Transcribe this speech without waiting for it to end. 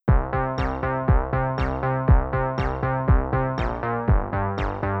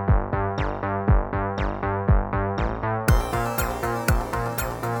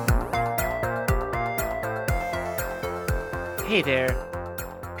Hey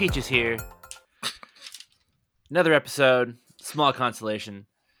there, Peaches here. Another episode, small consolation.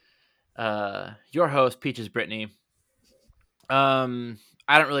 Your host, Peaches Brittany. I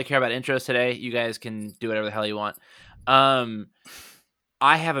don't really care about intros today. You guys can do whatever the hell you want. I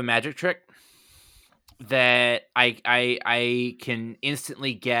have a magic trick that I can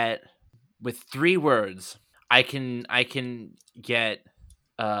instantly get with 3 words. I can get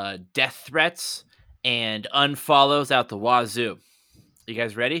death threats and unfollows out the wazoo. You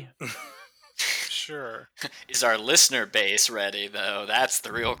guys ready? Sure. Is our listener base ready, though? That's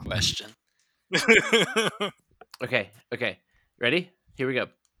the real question. Okay. Ready? Here we go.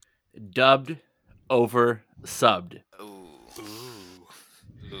 Dubbed over subbed. Ooh.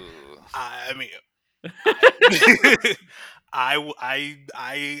 I mean,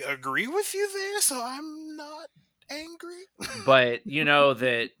 I agree with you there, so I'm not angry. But you know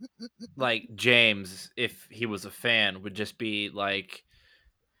that, like, James, if he was a fan, would just be like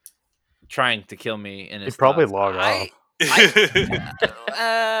trying to kill me in his He'd probably thoughts. log off.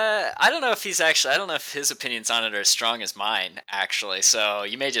 I don't know if he's actually. I don't know if his opinions on it are as strong as mine, actually. So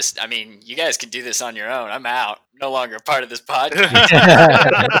you may just. I mean, you guys can do this on your own. I'm out. No longer a part of this podcast.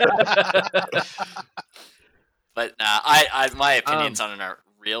 But my opinions on it aren't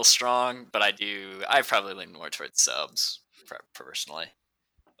real strong. But I probably lean more towards subs personally.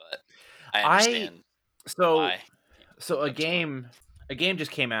 But I understand why. So a game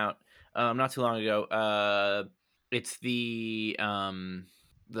just came out not too long ago. It's the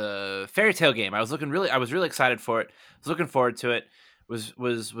Fairy Tail game. I was really excited for it. I was looking forward to it. Was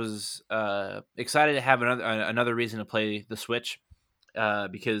excited to have another reason to play the Switch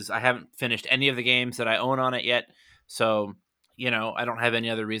because I haven't finished any of the games that I own on it yet. So, I don't have any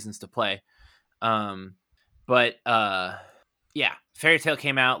other reasons to play. But yeah, Fairy Tail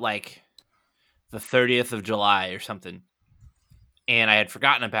came out like the 30th of July or something. And I had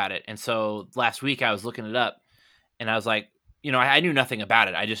forgotten about it. And so last week I was looking it up and I was like, I knew nothing about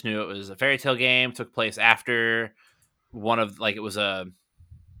it. I just knew it was a Fairy Tail game, took place after it was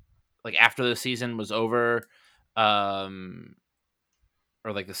after the season was over, or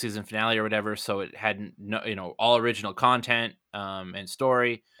like the season finale or whatever. So it had all original content, and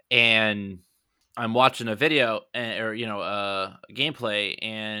story. And I'm watching a video or gameplay,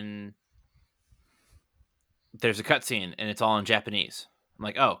 and there's a cutscene and it's all in Japanese. I'm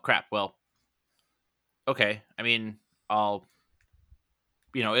like, oh crap. Well, okay. I mean, it'll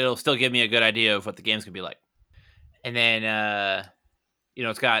still give me a good idea of what the game's gonna be like. And then,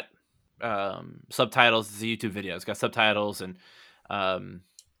 it's got subtitles. It's a YouTube video. It's got subtitles and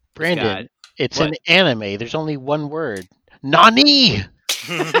Brandon, it's an anime. There's only one word. Nani!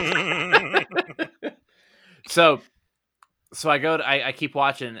 So I keep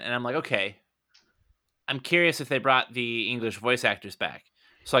watching and I'm like, okay, I'm curious if they brought the English voice actors back.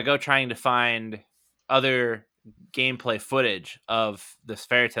 So I go trying to find other gameplay footage of this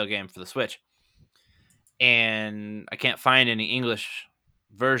Fairy Tail game for the Switch. And I can't find any English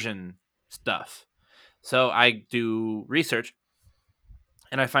version stuff. So I do research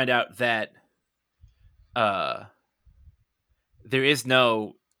and I find out that there is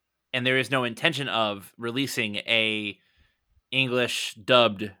no intention of releasing a English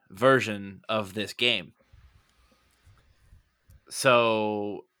dubbed version of this game.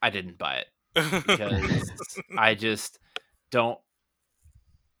 So I didn't buy it because I don't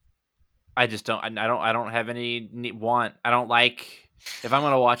have any want. I don't like, if I'm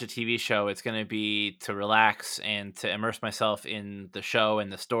going to watch a TV show, it's going to be to relax and to immerse myself in the show and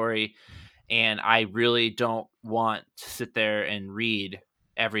the story. And I really don't want to sit there and read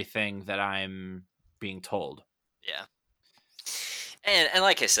everything that I'm being told. Yeah. And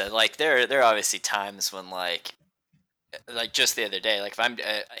like I said, like there are obviously times when like just the other day, like if I'm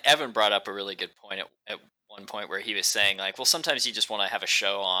Evan brought up a really good point at one point where he was saying like, well, sometimes you just want to have a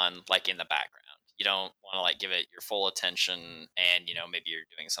show on like in the background. You don't want to like give it your full attention, and maybe you're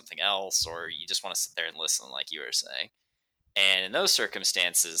doing something else, or you just want to sit there and listen, like you were saying. And in those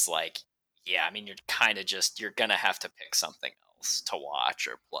circumstances, like, yeah, I mean, you're gonna have to pick something else to watch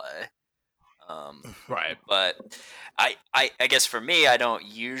or play. Right. But I guess for me, I don't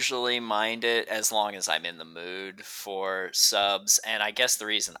usually mind it as long as I'm in the mood for subs. And I guess the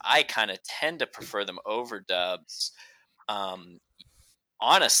reason I kind of tend to prefer them over dubs,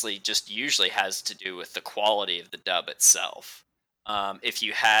 honestly, just usually has to do with the quality of the dub itself. If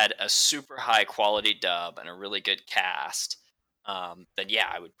you had a super high quality dub and a really good cast, then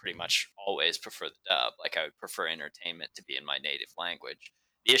yeah, I would pretty much always prefer the dub. Like I would prefer entertainment to be in my native language.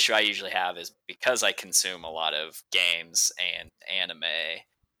 The issue I usually have is because I consume a lot of games and anime,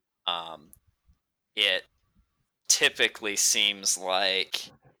 it typically seems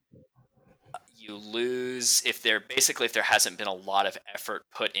like you lose if there hasn't been a lot of effort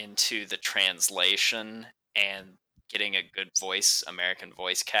put into the translation and getting a good American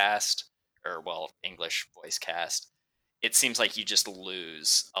voice cast, or English voice cast. It seems like you just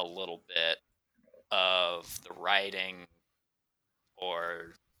lose a little bit of the writing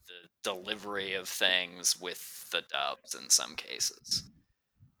or the delivery of things with the dubs in some cases.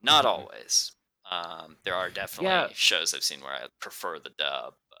 Not always. There are definitely shows I've seen where I prefer the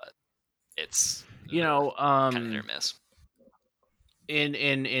dub, but it's kind of hit or miss.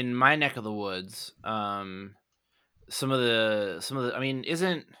 In my neck of the woods, some of the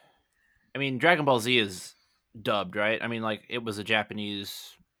I mean Dragon Ball Z is dubbed, right? I mean, like, it was a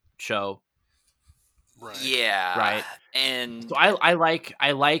Japanese show. Right. Yeah. Right. And so I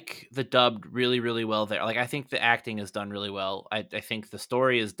like the dubbed really, really well there. Like, I think the acting is done really well. I think the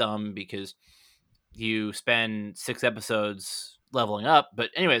story is dumb because you spend 6 episodes leveling up. But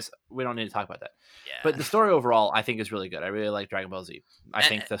anyways, we don't need to talk about that. yeah. But the story overall, I think, is really good. I really like Dragon Ball Z. I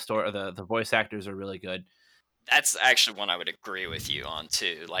think the story, the voice actors are really good. That's actually one I would agree with you on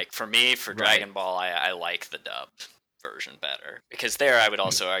too. Like, for me, for Dragon Ball, I like the dubbed version better, because there I would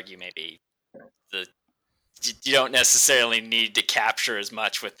also argue maybe you don't necessarily need to capture as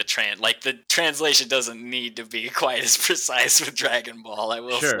much with the the translation doesn't need to be quite as precise with Dragon Ball. I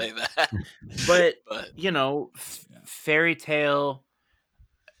will say that. But you know, Fairy Tail,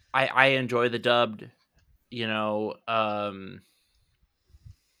 I enjoy the dubbed. You know,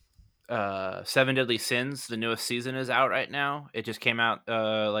 7 Deadly Sins, the newest season, is out right now. It just came out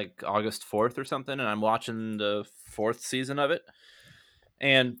like August 4th or something, and I'm watching the 4th season of it.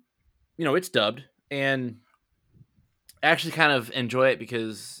 And you know, it's dubbed, and I actually kind of enjoy it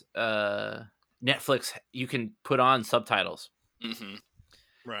because Netflix, you can put on subtitles. Mm-hmm.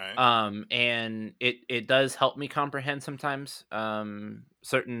 Right. And it does help me comprehend sometimes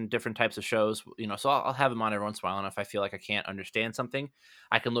certain different types of shows, you know, so I'll have them on every once in a while, and if I feel like I can't understand something,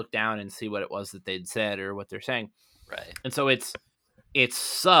 I can look down and see what it was that they'd said or what they're saying. Right. And so it's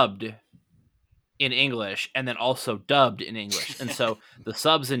subbed in English and then also dubbed in English. And so the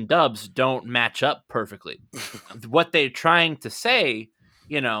subs and dubs don't match up perfectly. What they're trying to say,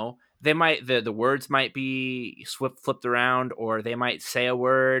 you know, they might, the words might be flipped around, or they might say a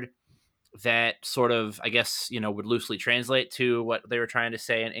word that sort of, I guess, you know, would loosely translate to what they were trying to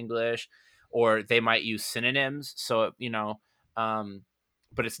say in English, or they might use synonyms. So, you know,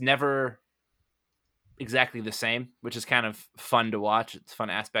 but it's never exactly the same, which is kind of fun to watch. It's a fun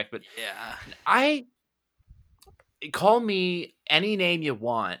aspect. But yeah, call me any name you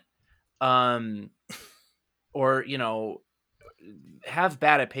want, or, you know, have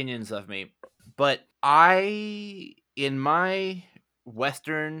bad opinions of me, but in my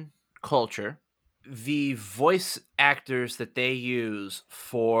Western culture, the voice actors that they use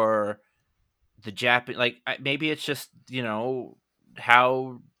for the Japan, like, maybe it's just, you know,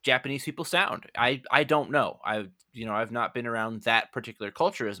 how Japanese people sound. I don't know. I've not been around that particular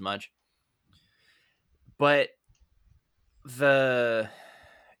culture as much, but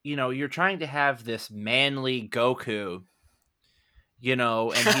you know, you're trying to have this manly Goku, you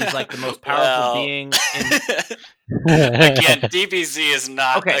know, and he's like the most powerful being Again, DBZ is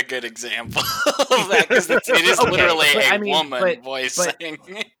not a good example of that, because it is literally a woman voicing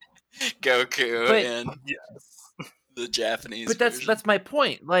Goku in the Japanese But version. That's my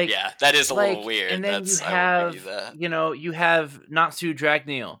point. Like, yeah, that is a little weird. And then you know, you have Natsu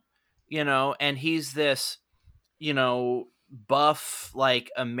Dragneel, you know, and he's this, you know, buff,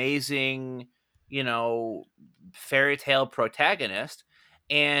 like, amazing, you know, fairy tale protagonist,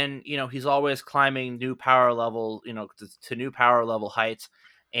 and you know, he's always climbing new power level, you know, to new power level heights,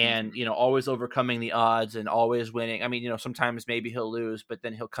 and you know, always overcoming the odds and always winning. I mean, you know, sometimes maybe he'll lose, but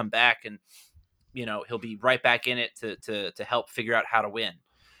then he'll come back, and you know, he'll be right back in it to help figure out how to win,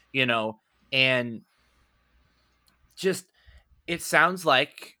 you know. And just, it sounds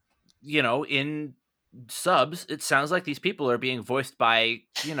like, you know, in subs, it sounds like these people are being voiced by,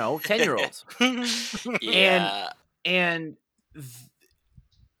 you know, 10-year-olds. yeah. And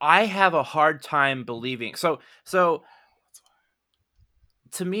I have a hard time believing. So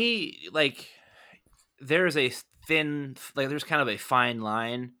to me, like, there's there's kind of a fine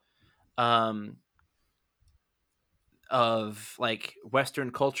line of like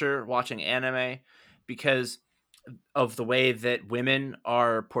Western culture watching anime, because of the way that women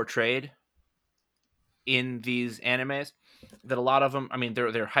are portrayed in these animes, that a lot of them, I mean,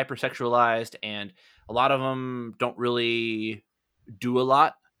 they're hypersexualized, and a lot of them don't really do a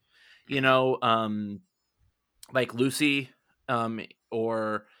lot, you know, like Lucy,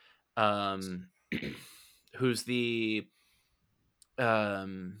 or who's the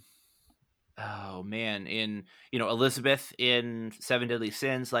oh man, in Elizabeth in Seven Deadly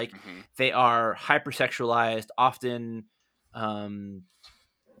Sins, like they are hypersexualized, often. The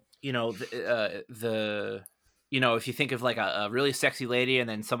if you think of like a really sexy lady and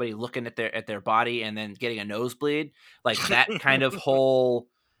then somebody looking at their body and then getting a nosebleed, like that kind of whole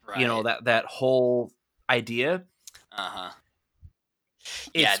right. that whole idea.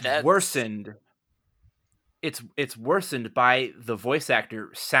 Yeah, it's worsened. It's worsened by the voice actor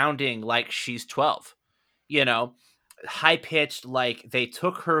sounding like she's 12. High pitched, like they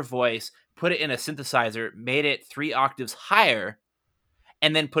took her voice, put it in a synthesizer, made it 3 octaves higher,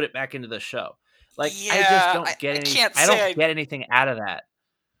 and then put it back into the show. Like, yeah, I just don't get I don't get anything out of that.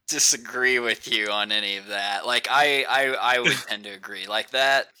 Disagree with you on any of that. Like I would tend to agree. Like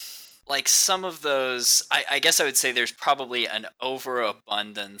that, like some of those, I guess I would say there's probably an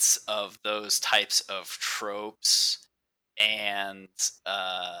overabundance of those types of tropes and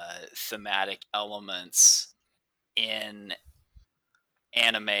thematic elements in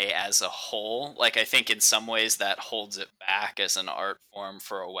anime as a whole. Like I think in some ways that holds it back as an art form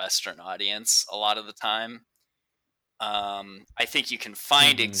for a Western audience a lot of the time. I think you can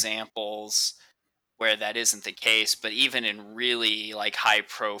find examples where that isn't the case, but even in really like high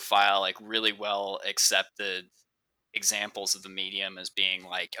profile, like really well accepted examples of the medium as being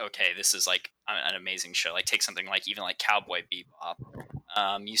like, okay, this is like an amazing show. Like take something like even like Cowboy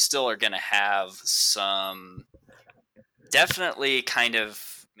Bebop. You still are going to have some definitely kind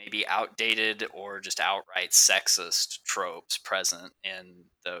of maybe outdated or just outright sexist tropes present in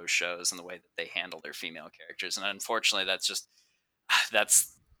those shows and the way that they handle their female characters. And unfortunately, that's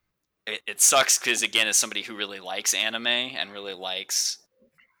it sucks because again, as somebody who really likes anime and really likes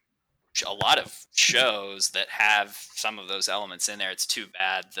a lot of shows that have some of those elements in there, it's too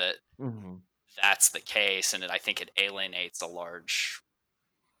bad that that's the case, and I think it alienates a large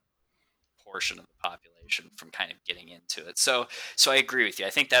portion of the population from kind of getting into it. So I agree with you. I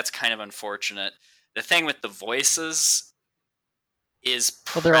think that's kind of unfortunate. The thing with the voices is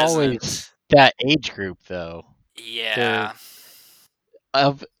present. Well, they're always that age group, though. Yeah.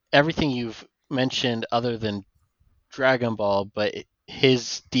 Of everything you've mentioned, other than Dragon Ball, but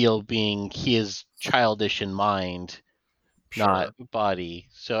his deal being he is childish in mind, not body.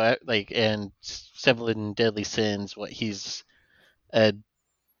 So, like, and Seven Deadly Sins, what he's a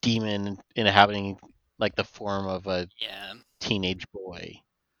demon inhabiting like the form of a teenage boy.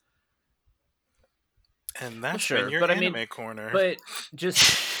 And that's been your anime corner. But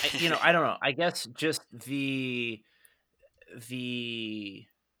just I don't know. I guess just the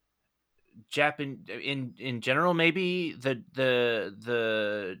Japan in general, maybe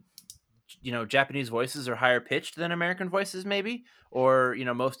the Japanese voices are higher pitched than American voices, maybe, or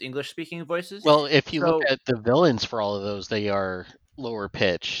most English speaking voices. Well, if you look at the villains for all of those, they are lower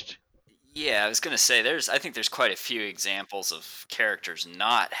pitched. Yeah, I was gonna say I think there's quite a few examples of characters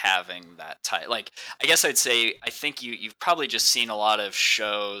not having that type. Like, I guess I'd say I think you've probably just seen a lot of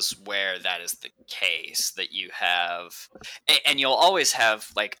shows where that is the case, that you have, and you'll always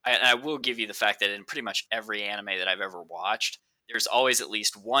have like I will give you the fact that in pretty much every anime that I've ever watched, there's always at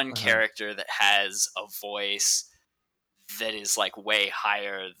least one character that has a voice that is like way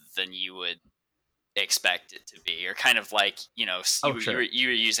higher than you would expect it to be, or kind of like you were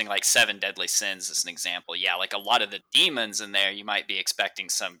using like Seven Deadly Sins as an example. Yeah, like a lot of the demons in there, you might be expecting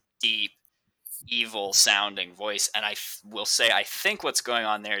some deep evil sounding voice, and I will say I think what's going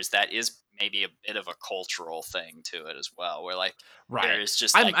on there is that is maybe a bit of a cultural thing to it as well, where like there's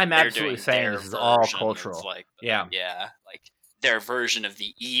just like I'm absolutely saying this is all cultural, like like their version of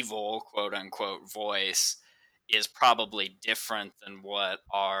the evil quote unquote voice is probably different than what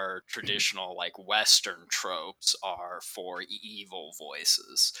our traditional like Western tropes are for evil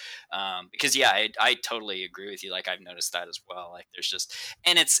voices. Because I totally agree with you. Like I've noticed that as well. Like there's just,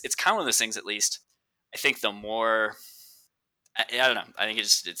 and it's kind of one of those things. At least I think the more, I don't know. I think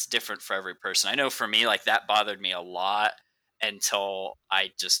it's different for every person. I know for me, like that bothered me a lot until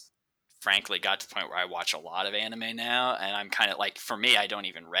I just frankly got to the point where I watch a lot of anime now, and I'm kind of like, for me, I don't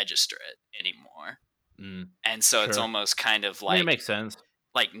even register it anymore. And so it's almost kind of like, it makes sense.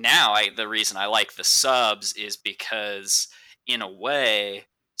 Like now, the reason I like the subs is because, in a way,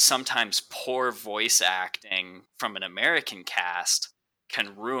 sometimes poor voice acting from an American cast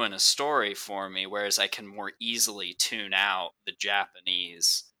can ruin a story for me, whereas I can more easily tune out the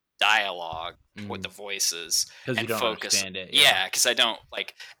Japanese dialogue with the voices and focus. Yeah, because I don't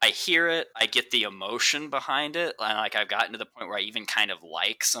like. I hear it, I get the emotion behind it, and like I've gotten to the point where I even kind of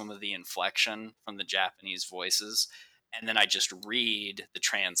like some of the inflection from the Japanese voices, and then I just read the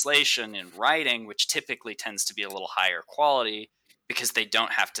translation in writing, which typically tends to be a little higher quality because they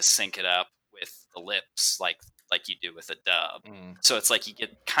don't have to sync it up with the lips like you do with a dub. So it's like you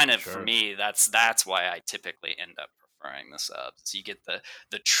get kind of, for me, that's why I typically end up preferring the subs. So you get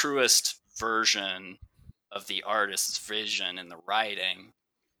the truest version of the artist's vision in the writing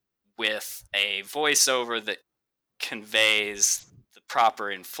with a voiceover that conveys the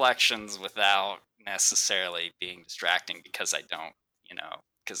proper inflections without necessarily being distracting because I don't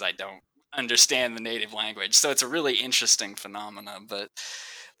understand the native language. So it's a really interesting phenomenon, but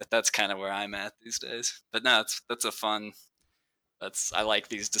that's kind of where I'm at these days. But no, that's a fun. I like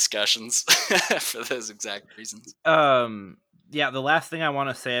these discussions for those exact reasons. Yeah, the last thing I want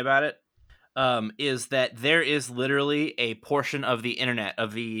to say about it is that there is literally a portion of the internet,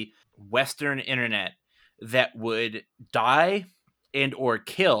 of the Western internet, that would die and or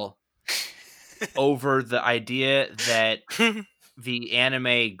kill over the idea that the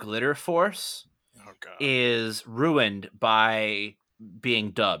anime Glitter Force is ruined by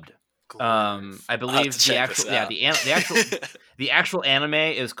being dubbed. I believe the actual anime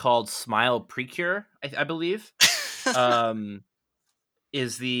is called Smile Precure, I believe.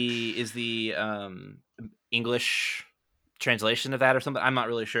 Is the English translation of that or something? I'm not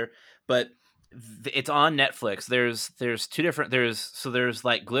really sure, but it's on Netflix. There's two different. There's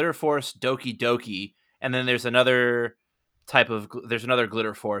like Glitter Force Doki Doki, and then there's another type of. There's another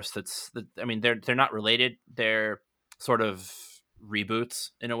Glitter Force I mean, they're not related. They're sort of reboots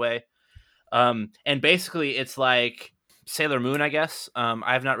in a way. And basically, it's like Sailor Moon, I guess.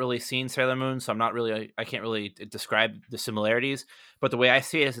 I have not really seen Sailor Moon, so I can't really describe the similarities. But the way I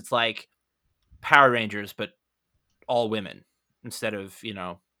see it is, it's like Power Rangers, but all women instead of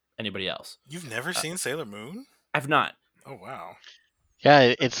anybody else. You've never seen Sailor Moon? I've not. Oh wow.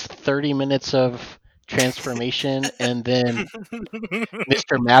 Yeah, it's 30 minutes of transformation, and then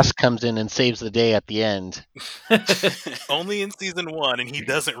Mr. Mask comes in and saves the day at the end. Only in season 1, and he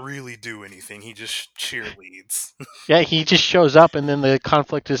doesn't really do anything. He just cheerleads. Yeah, he just shows up, and then the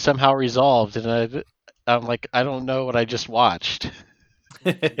conflict is somehow resolved, and I'm like, I don't know what I just watched.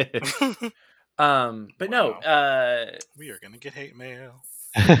 But no, we are gonna get hate mail.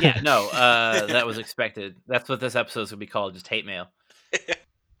 Yeah, no, that was expected. That's what this episode is gonna be called, just hate mail.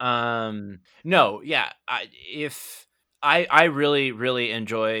 No, yeah, I really, really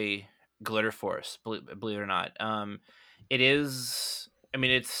enjoy Glitter Force, believe it or not. It is, I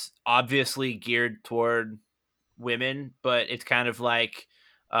mean, it's obviously geared toward women, but it's kind of like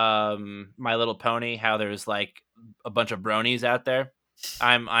My Little Pony, how there's like a bunch of bronies out there.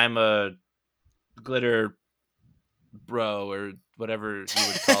 I'm a glitter bro or whatever you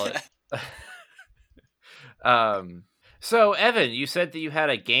would call it. So Evan, you said that you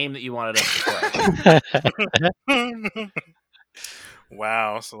had a game that you wanted us to play.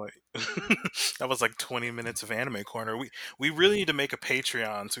 Wow, so like that was like 20 minutes of Anime Corner. We really need to make a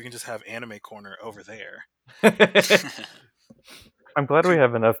Patreon so we can just have Anime Corner over there. I'm glad we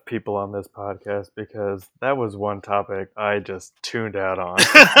have enough people on this podcast because that was one topic I just tuned out on.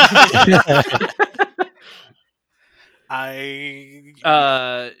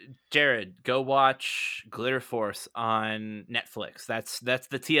 Jared, go watch Glitter Force on Netflix. That's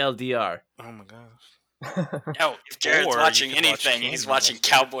the TLDR. Oh my gosh. No, if Jared's watching anything, he's watching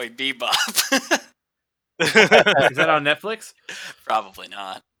Cowboy Bebop. Is that on Netflix? Probably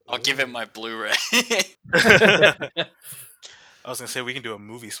not. I'll give him my Blu-ray. I was gonna say we can do a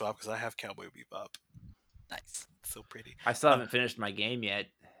movie swap because I have Cowboy Bebop. Nice. It's so pretty. I still haven't finished my game yet.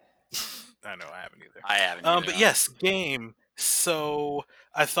 I know, I haven't either. I haven't either. But yes, game. So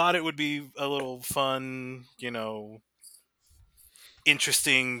I thought it would be a little fun,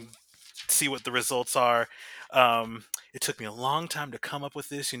 interesting, see what the results are. It took me a long time to come up with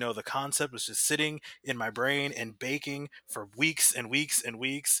this. The concept was just sitting in my brain and baking for weeks and weeks and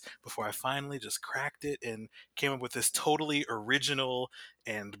weeks before I finally just cracked it and came up with this totally original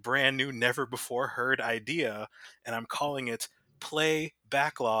and brand new, never before heard idea. And I'm calling it Play,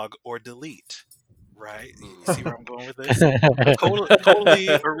 Backlog, or Delete. Right? You see where I'm going with this? Totally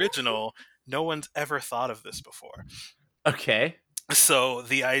original. No one's ever thought of this before. Okay. So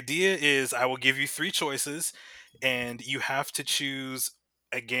the idea is I will give you 3 choices and you have to choose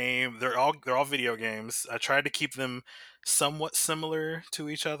a game. They're all video games. I tried to keep them somewhat similar to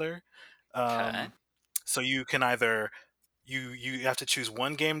each other. Okay. So you can either you have to choose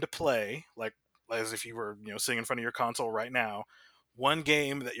one game to play, like as if you were, sitting in front of your console right now. One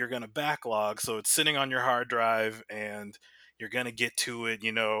game that you're going to backlog, so it's sitting on your hard drive and you're going to get to it,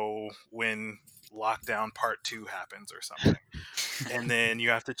 when Lockdown Part 2 happens or something. And then you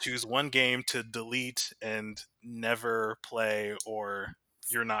have to choose one game to delete and never play, or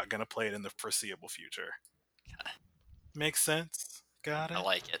you're not going to play it in the foreseeable future. Makes sense? Got it? I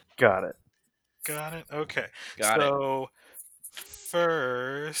like it. Got it. Got it? Okay. Got it. So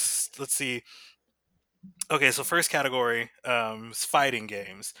first, let's see. Okay, so first category is fighting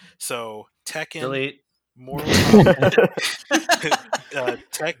games. So Tekken, Delete. Mortal Kombat,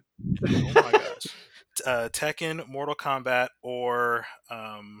 oh my gosh, Tekken, Mortal Kombat, or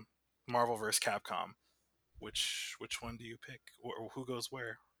Marvel vs. Capcom. Which one do you pick, or who goes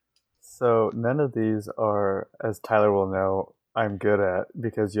where? So none of these are, as Tyler will know, I'm good at,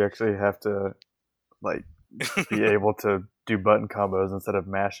 because you actually have to like be able to do button combos instead of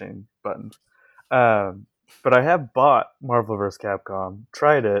mashing buttons. But I have bought Marvel vs. Capcom,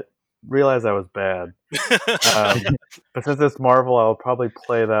 tried it, realized I was bad. But since it's Marvel, I'll probably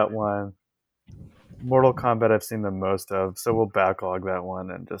play that one. Mortal Kombat I've seen the most of, so we'll backlog that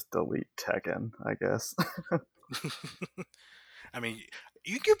one and just delete Tekken, I guess. I mean,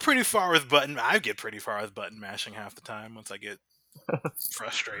 you get pretty far with button. I get pretty far with button mashing half the time once I get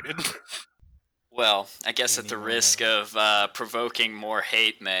frustrated. Well, I guess at the Anyone risk else? of provoking more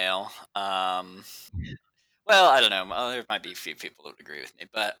hate mail, well, I don't know. There might be a few people that would agree with me,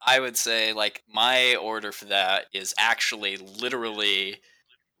 but I would say like my order for that is actually literally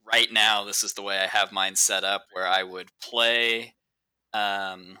right now. This is the way I have mine set up, where I would play.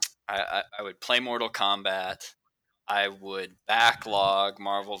 I would play Mortal Kombat. I would backlog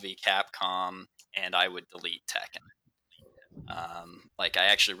Marvel v Capcom, and I would delete Tekken. Like I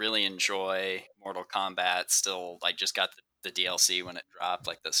actually really enjoy Mortal Kombat. Still, like just got the DLC when it dropped,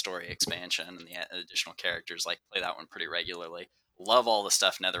 like the story expansion and the additional characters. Like play that one pretty regularly. Love all the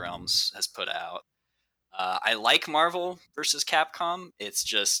stuff NetherRealms has put out. I like Marvel versus Capcom. It's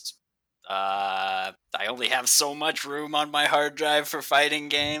just I only have so much room on my hard drive for fighting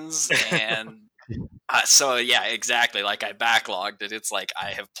games, and so yeah, exactly. Like I backlogged it. It's like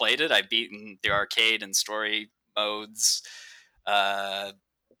I have played it. I've beaten the arcade and story modes, uh,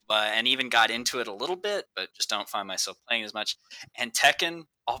 and even got into it a little bit, but just don't find myself playing as much. And Tekken,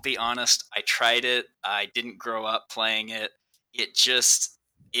 I'll be honest, I tried it. I didn't grow up playing it.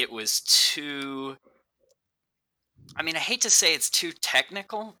 It was too. I mean, I hate to say it's too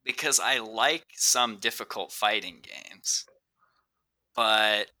technical because I like some difficult fighting games,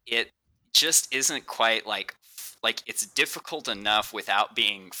 but it just isn't quite like it's difficult enough without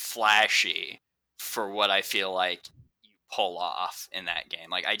being flashy for what I feel like you pull off in that game.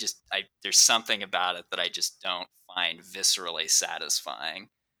 Like I there's something about it that I just don't find viscerally satisfying.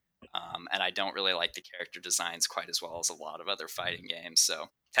 And I don't really like the character designs quite as well as a lot of other fighting games. So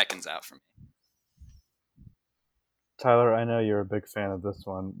Tekken's out for me. Tyler, I know you're a big fan of this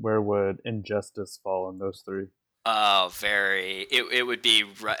one. Where would Injustice fall in those three? Oh, very. It would be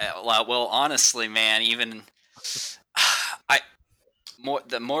well. Honestly, man, even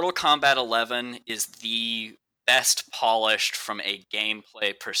the Mortal Kombat 11 is the best polished from a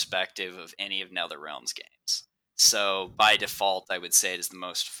gameplay perspective of any of NetherRealm's games. So by default, I would say it is the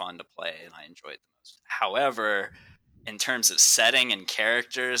most fun to play, and I enjoy it the most. However, in terms of setting and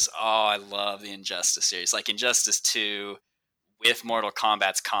characters, oh, I love the Injustice series. Like Injustice 2 with Mortal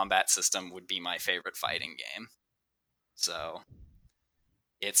Kombat's combat system would be my favorite fighting game. So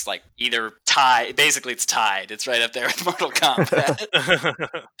it's like either tied. Basically, it's tied. It's right up there with Mortal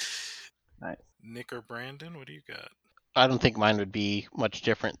Kombat. Nice. Nick or Brandon, what do you got? I don't think mine would be much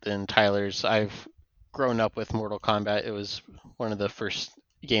different than Tyler's. I've grown up with Mortal Kombat. It was one of the first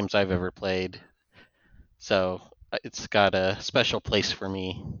games I've ever played. So it's got a special place for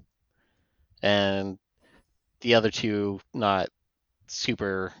me. And the other two, not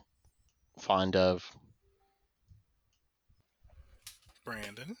super fond of.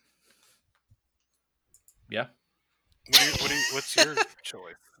 Brandon, Yeah. what's your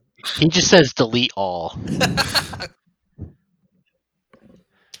choice? He just says delete all.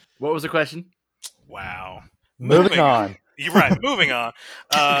 What was the question? Wow. Moving on. You're right. Moving on.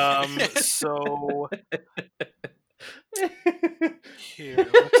 So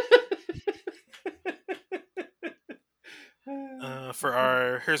here,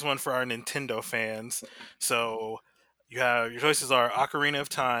 here's one for our Nintendo fans. So your choices are Ocarina of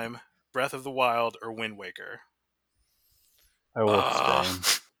Time, Breath of the Wild, or Wind Waker. I will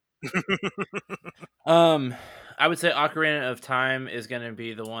abstain. I would say Ocarina of Time is going to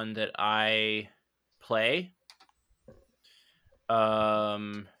be the one that I play.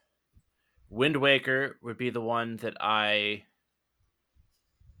 Wind Waker would be the one that I.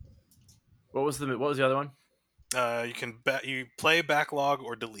 What was the other one? You can you play, backlog,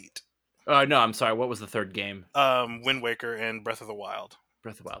 or delete. No, I'm sorry. What was the third game? Wind Waker and Breath of the Wild.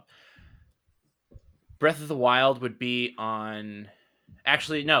 Breath of the Wild. Breath of the Wild would be on.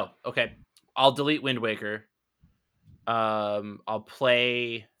 Actually, no. Okay, I'll delete Wind Waker. I'll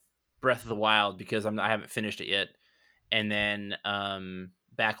play Breath of the Wild because I haven't finished it yet, and then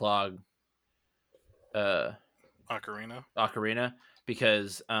backlog Ocarina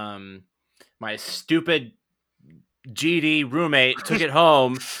because my stupid GD roommate took it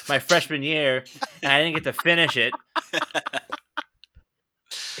home my freshman year, and I didn't get to finish it.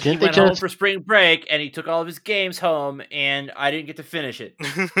 He went home for spring break, and he took all of his games home, and I didn't get to finish it.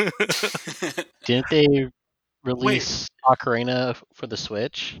 Didn't they release Ocarina for the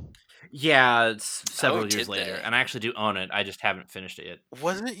Switch? Yeah, it's several years did later, they? and I actually do own it. I just haven't finished it yet.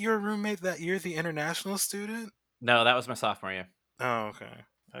 Wasn't your roommate that year the international student? No, that was my sophomore year. Oh, okay.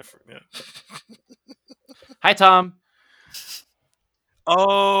 I forget. Hi, Tom.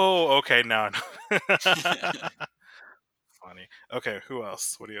 Oh, okay. Now I know. Funny. Okay, who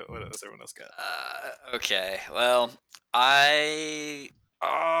else? What else everyone else got? Okay, well, the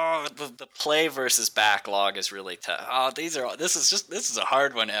play versus backlog is really tough. Oh, this is a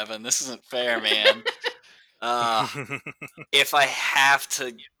hard one, Evan. This isn't fair, man. If I have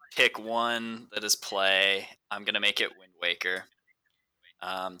to pick one that is play, I'm gonna make it Wind Waker.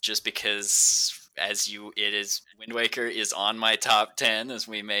 Just because Wind Waker is on my top 10, as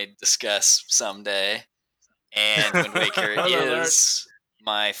we may discuss someday. And Wind Waker is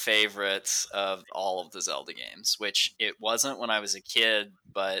my favorite of all of the Zelda games, which it wasn't when I was a kid,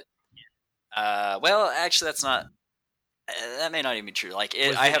 but well, actually, that may not even be true. Like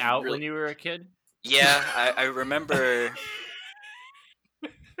Was it out when you were a kid? Yeah, I remember.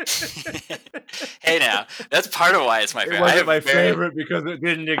 Hey, now that's part of why it's my favorite. It wasn't my favorite because it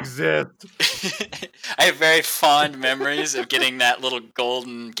didn't exist. I have very fond memories of getting that little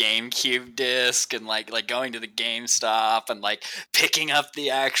golden GameCube disc and like going to the GameStop and like picking up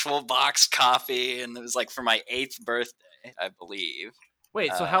the actual boxed coffee, and it was like for my 8th birthday, I believe.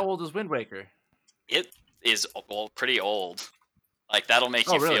 Wait, so how old is Wind Waker? It is pretty old. Like that'll make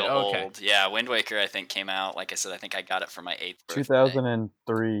you feel old. Yeah, Wind Waker I think came out. Like I said, I think I got it for my 8th birthday.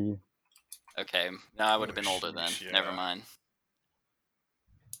 2003. Okay, no, I would have been older then. Yeah. Never mind.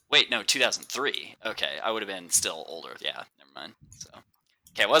 Wait, no, 2003. Okay, I would have been still older. Yeah, never mind. So,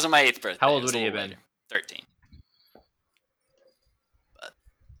 okay, it wasn't my 8th birthday. How old would you have been? 13. But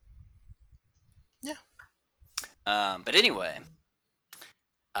yeah. But anyway.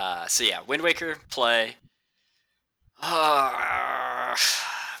 So yeah, Wind Waker play.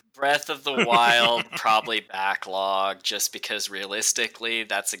 Breath of the Wild probably backlog, just because realistically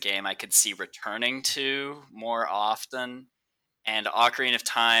that's a game I could see returning to more often. And Ocarina of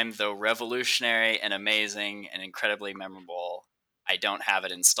Time, though revolutionary and amazing and incredibly memorable, I don't have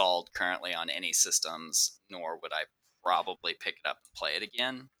it installed currently on any systems, nor would I probably pick it up and play it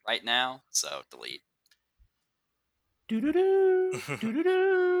again right now. So delete.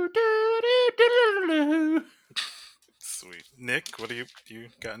 Sweet. Nick, do you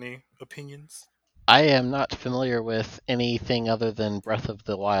got any opinions? I am not familiar with anything other than Breath of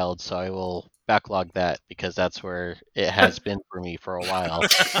the Wild, so I will backlog that because that's where it has been for me for a while.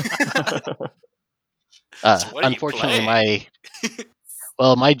 Unfortunately,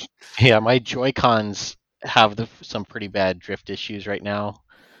 my Joy-Cons have some pretty bad drift issues right now.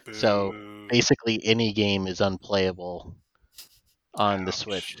 Boo. So basically, any game is unplayable on the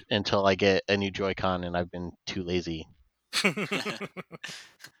Switch until I get a new Joy-Con, and I've been too lazy.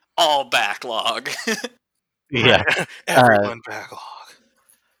 All backlog. Yeah. Everyone backlog.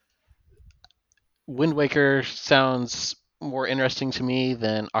 Wind Waker sounds more interesting to me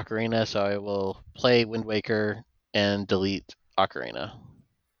than Ocarina, so I will play Wind Waker and delete Ocarina.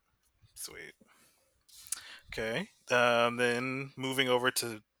 Sweet. Okay. Then moving over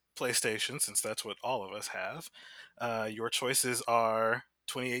to PlayStation, since that's what all of us have. Your choices are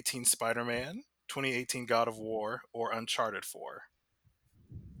 2018 Spider-Man, 2018 God of War, or Uncharted 4.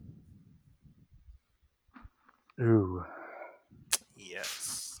 Ooh.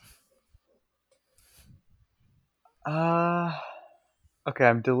 Yes. Okay,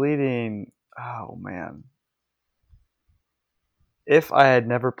 I'm deleting. Oh man. If I had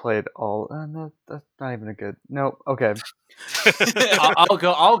never played all, no, that's not even a good. No, okay.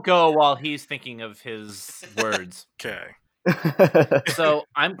 I'll go while he's thinking of his words. Okay. So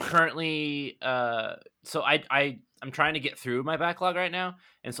I'm currently I'm trying to get through my backlog right now,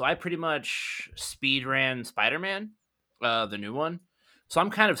 and so I pretty much speed ran Spider-Man, the new one. So I'm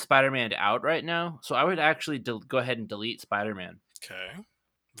kind of Spider-Man out right now. So I would actually go ahead and delete Spider-Man. Okay,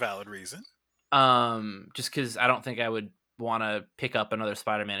 valid reason. Just because I don't think I would want to pick up another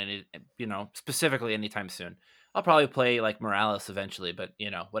Spider-Man, specifically anytime soon. I'll probably play like Morales eventually, but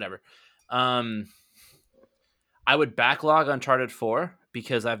whatever. I would backlog Uncharted 4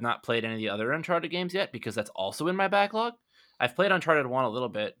 because I've not played any of the other Uncharted games yet, because that's also in my backlog. I've played Uncharted 1 a little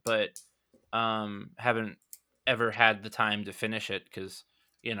bit, but haven't ever had the time to finish it because,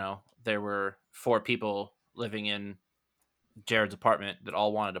 there were 4 people living in Jared's apartment that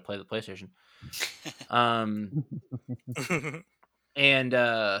all wanted to play the PlayStation. And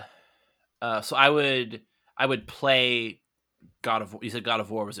so I would play God of War. You said God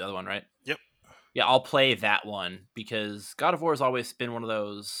of War was the other one, right? Yep. Yeah, I'll play that one because God of War has always been one of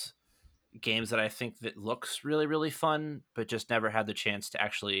those games that I think that looks really, really fun, but just never had the chance to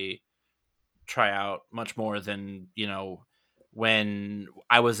actually try out much more than, when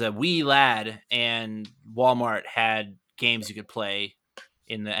I was a wee lad and Walmart had games you could play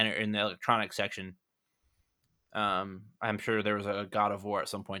in the electronics section. I'm sure there was a God of War at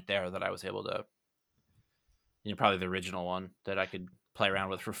some point there that I was able to, probably the original one that I could play around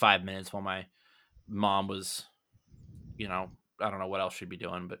with for 5 minutes while my mom was, I don't know what else she'd be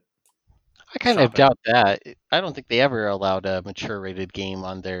doing, but I kind of shopping. doubt that. I don't think they ever allowed a mature rated game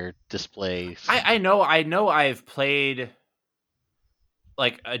on their displays. I know I've played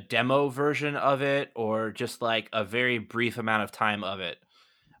like a demo version of it or just like a very brief amount of time of it.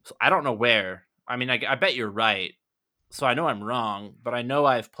 So I don't know where. I mean, I bet you're right. So I know I'm wrong, but I know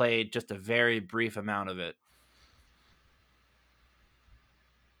I've played just a very brief amount of it.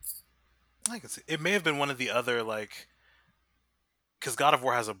 I can see. It may have been one of the other, because God of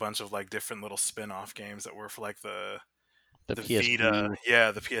War has a bunch of different little spin-off games that were for the PSP. Vita.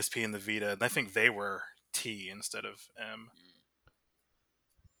 Yeah, the PSP and the Vita. And I think they were T instead of M.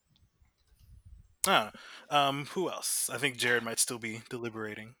 Who else? I think Jared might still be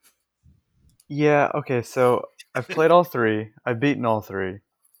deliberating. Yeah, okay, so I've played all 3. I've beaten all 3.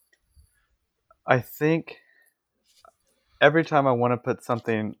 I think every time I want to put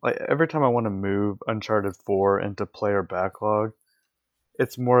something, every time I want to move Uncharted 4 into player backlog,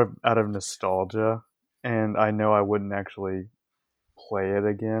 it's more out of nostalgia, and I know I wouldn't actually play it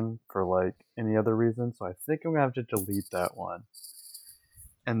again for any other reason, so I think I'm gonna have to delete that one.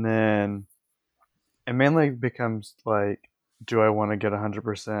 And then it mainly becomes do I want to get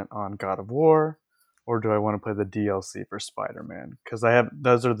 100% on God of War, or do I want to play the DLC for Spider-Man? Because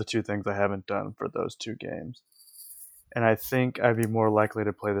those are the 2 things I haven't done for those 2 games. And I think I'd be more likely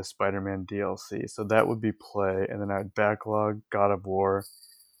to play the Spider-Man DLC. So that would be play, and then I'd backlog God of War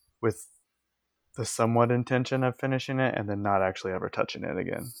with the somewhat intention of finishing it and then not actually ever touching it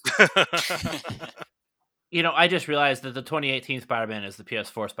again. I just realized that the 2018 Spider-Man is the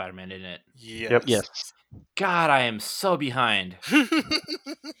PS4 Spider-Man, isn't it? Yes. Yep. Yes. God, I am so behind.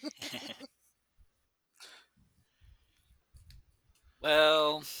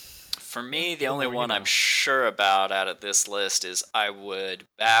 Well, for me, the only one I'm sure about out of this list is I would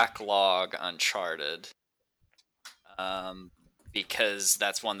backlog Uncharted. Because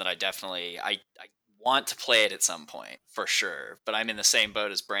that's one that I definitely I want to play it at some point for sure. But I'm in the same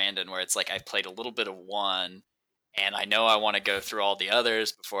boat as Brandon, where it's I've played a little bit of 1, and I know I want to go through all the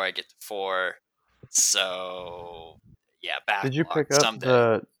others before I get to 4. So yeah, backlog. Did you pick up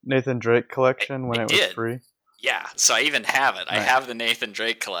the Nathan Drake collection when it was free? Yeah, so I even have it. Nice. I have the Nathan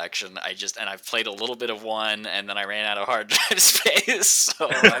Drake collection. And I've played a little bit of 1, and then I ran out of hard drive space, so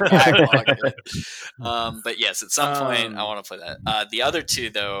I backlogged it. But yes, at some point I want to play that. The other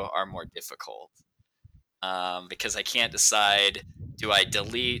 2 though are more difficult, because I can't decide. Do I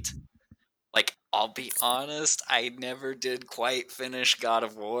delete? I'll be honest, I never did quite finish God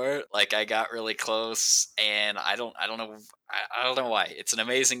of War. I got really close, and I don't know. I don't know why. It's an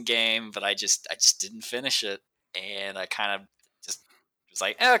amazing game, but I just didn't finish it. And I kind of just was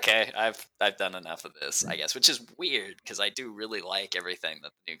okay, I've done enough of this, I guess, which is weird because I do really like everything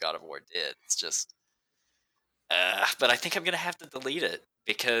that the new God of War did. It's just, but I think I'm gonna have to delete it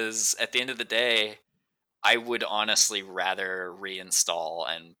because at the end of the day, I would honestly rather reinstall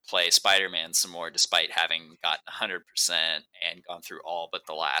and play Spider-Man some more, despite having gotten 100% and gone through all but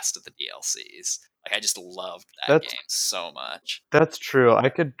the last of the DLCs. I just loved that game so much. That's true. I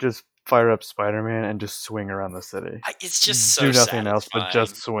could just fire up Spider-Man and just swing around the city. It's just so do nothing satisfying. else but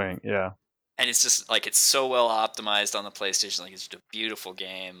just swing. Yeah. And it's just it's so well optimized on the PlayStation. It's just a beautiful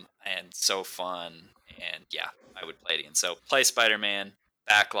game and so fun. And yeah, I would play it again. So play Spider-Man,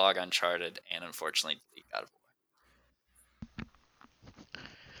 backlog Uncharted, and unfortunately delete God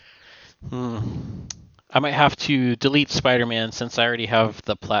of War. I might have to delete Spider-Man since I already have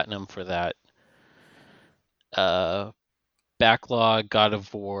the platinum for that. Backlog God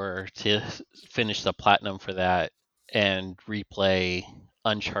of War to finish the platinum for that, and replay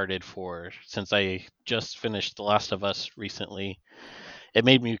Uncharted 4 since I just finished The Last of Us recently. It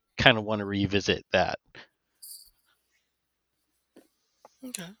made me kind of want to revisit that.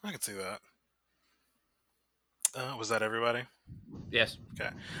 Okay, I can see that. Was that everybody? Yes.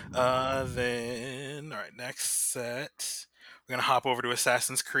 Okay. Then, all right, next set. We're going to hop over to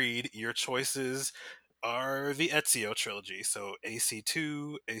Assassin's Creed. Your choices are the Ezio trilogy. So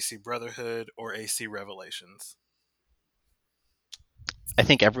AC2, AC Brotherhood, or AC Revelations. I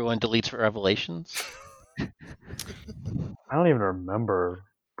think everyone deletes Revelations. I don't even remember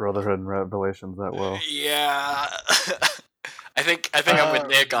Brotherhood and Revelations that well. Yeah. I think I'm with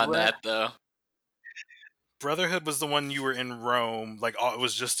Nick on Re- that though. Brotherhood was the one you were in Rome. Like, it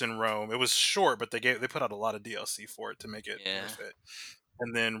was just in Rome. It was short, but they put out a lot of DLC for it to make it Yeah. worth it.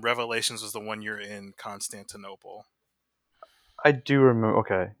 And then Revelations was the one you're in Constantinople. I do remember.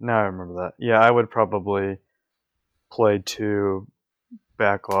 Okay, now I remember that. Yeah, I would probably play 2,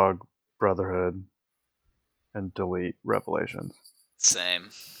 backlog Brotherhood, and delete Revelations. Same.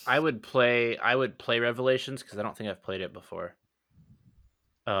 I would play Revelations because I don't think I've played it before.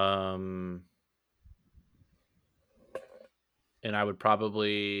 And I would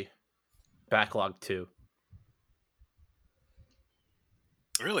probably backlog 2.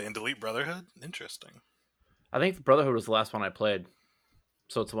 Really? And delete Brotherhood? Interesting. I think Brotherhood was the last one I played,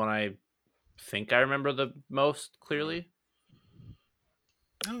 so it's the one I think I remember the most clearly.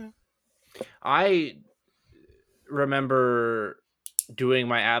 Okay. I remember doing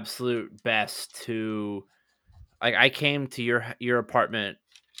my absolute best to, like, I came to your apartment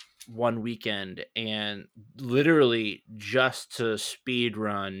one weekend and literally just to speed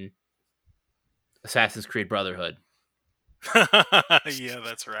run Assassin's Creed Brotherhood. Yeah,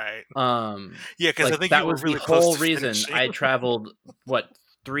 that's right. Yeah, because I think that you were was really the close whole to reason finishing. I traveled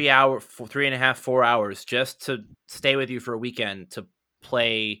 3 and a half, 4 hours just to stay with you for a weekend to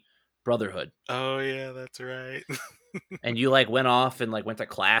play Brotherhood. Oh yeah, that's right. And you went off and went to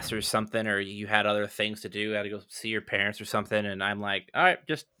class or something, or you had other things to do, you had to go see your parents or something, and I'm like, all right,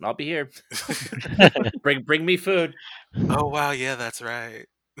 I'll be here. bring me food. Oh wow, yeah, that's right.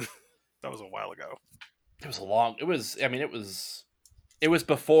 That was a while ago. It was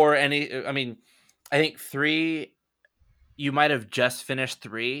before any, I think 3, you might have just finished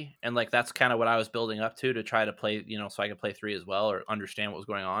 3, and that's kind of what I was building up to try to play, so I could play 3 as well or understand what was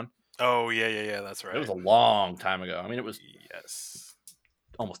going on. Oh yeah, that's right. It was a long time ago. It was yes,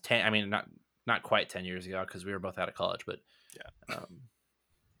 almost 10. Not quite 10 years ago because we were both out of college, but yeah.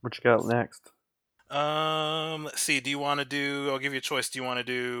 What you got next? Let's see. Do you want to do? I'll give you a choice. Do you want to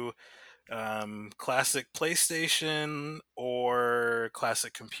do classic PlayStation or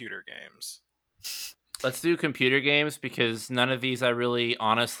classic computer games? Let's do computer games because none of these I really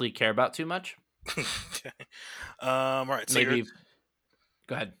honestly care about too much. Okay. All right. So maybe.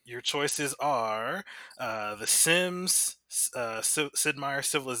 Go ahead. Your choices are The Sims, Sid Meier's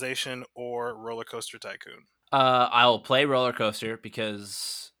Civilization, or Roller Coaster Tycoon. I'll play Roller Coaster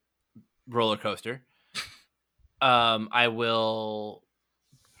because Roller Coaster. I will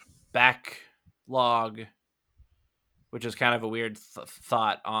backlog, which is kind of a weird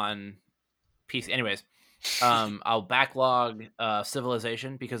thought on PC. Anyways, I'll backlog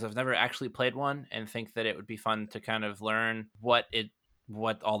Civilization because I've never actually played one and think that it would be fun to kind of learn what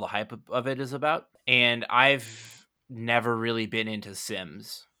all the hype of it is about. And I've never really been into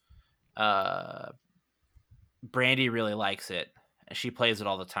Sims. Brandy really likes it. She plays it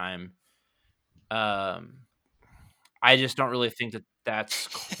all the time. I just don't really think that that's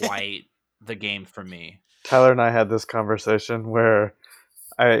quite the game for me. Tyler and I had this conversation where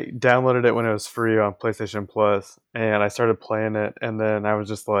I downloaded it when it was free on PlayStation Plus, and I started playing it, and then I was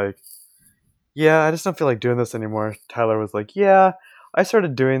just like, yeah, I just don't feel like doing this anymore. Tyler was like, yeah, I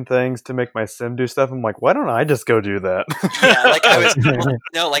started doing things to make my sim do stuff. I'm like, why don't I just go do that? I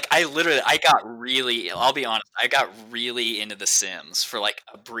got really, I'll be honest, I got really into The Sims for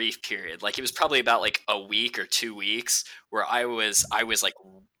a brief period. It was probably about a week or 2 weeks where I was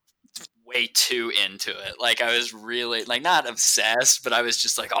way too into it. I was really not obsessed, but I was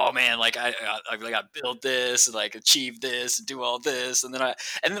just oh man, I got to build this and achieve this and do all this, and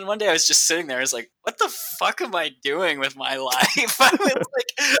then one day I was just sitting there. I was like, what the fuck am I doing with my life? I was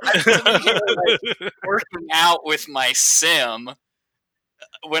I'm sitting here working out with my sim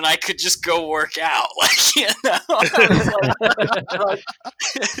when I could just go work out.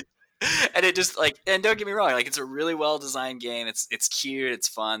 And it just and don't get me wrong, it's a really well designed game. It's cute, it's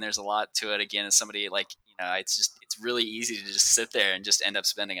fun, there's a lot to it. Again, as somebody it's really easy to just sit there and just end up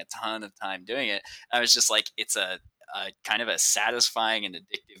spending a ton of time doing it. And I was just it's a kind of a satisfying and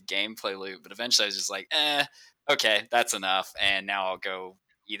addictive gameplay loop. But eventually I was just okay, that's enough. And now I'll go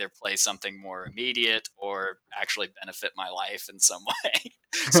either play something more immediate or actually benefit my life in some way.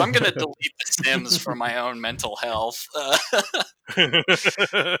 So I'm going to delete The Sims for my own mental health.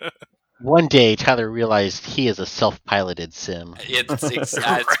 One day, Tyler realized he is a self-piloted sim. It's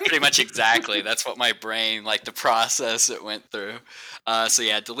pretty much exactly. That's what my brain, like the process it went through. So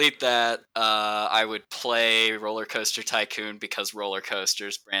yeah, delete that. I would play Roller Coaster Tycoon because roller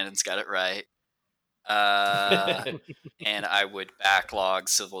coasters. Brandon's got it right. And I would backlog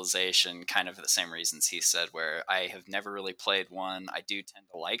Civilization, kind of for the same reasons he said, where I have never really played one. I do tend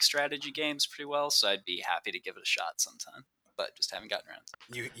to like strategy games pretty well, so I'd be happy to give it a shot sometime, but just haven't gotten around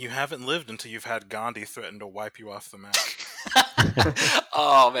to You haven't lived until you've had Gandhi threaten to wipe you off the map. it.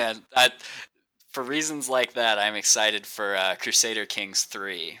 Oh man, for reasons like that, I'm excited for Crusader Kings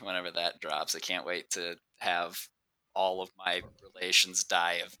 3 whenever that drops. I can't wait to have all of my relations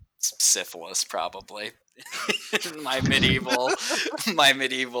die of syphilis, probably. my medieval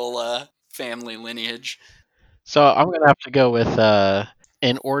family lineage. So I'm gonna have to go with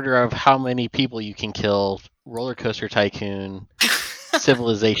in order of how many people you can kill: Roller Coaster Tycoon,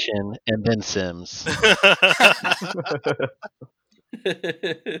 Civilization, and then Sims.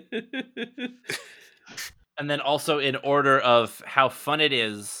 And then also in order of how fun it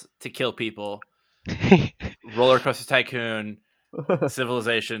is to kill people: Roller Coaster Tycoon,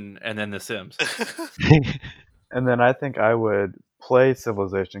 Civilization, and then The Sims. And then I think I would play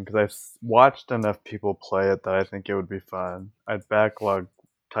Civilization because I've watched enough people play it that I think it would be fun. I'd backlog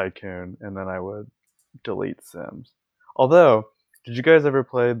Tycoon, and then I would delete Sims. Although, did you guys ever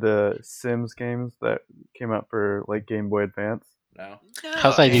play the Sims games that came out for like Game Boy Advance? No.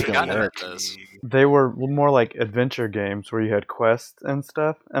 How's that I even forgot about work? those. They were more like adventure games where you had quests and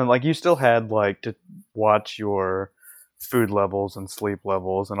stuff, and like you still had like to watch your food levels and sleep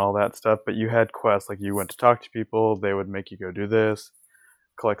levels and all that stuff, but you had quests. Like you went to talk to people, they would make you go do this,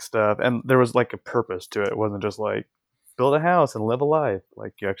 collect stuff, and there was like a purpose to it. It wasn't just like build a house and live a life.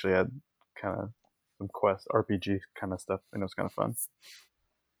 Like you actually had kind of some quest RPG kind of stuff, and it was kind of fun.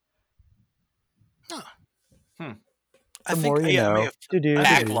 I The think, more you yeah, I may know. have, Do-do, I may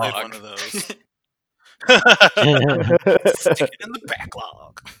have do-do. played Backlog. one of those. Stick it in the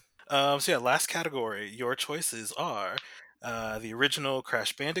backlog. So yeah, last category. Your choices are the original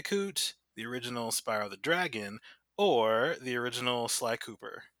Crash Bandicoot, the original Spyro the Dragon, or the original Sly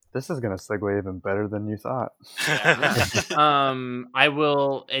Cooper. This is gonna segue even better than you thought. I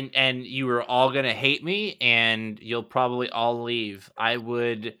will, and you are all gonna hate me, and you'll probably all leave. I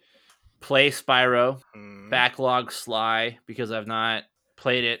would play Spyro, backlog Sly because I've not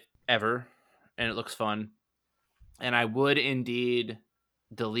played it ever, and it looks fun. And I would indeed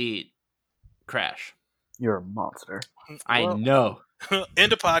delete Crash. You're a monster. I Well, know.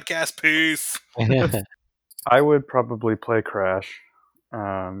 End of podcast. Peace. I would probably play Crash.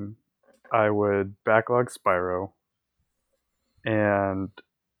 I would backlog Spyro. And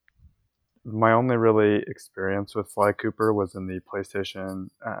my only really experience with Sly Cooper was in the PlayStation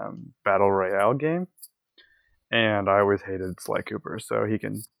Battle Royale game. And I always hated Sly Cooper, so he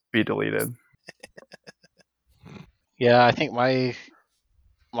can be deleted. Yeah, I think my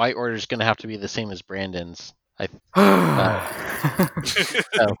order is gonna have to be the same as Brandon's. Where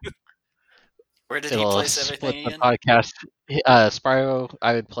did he It'll place split everything the again? podcast. Spyro,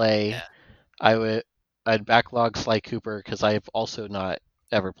 I would play. Yeah. I'd backlog Sly Cooper because I've also not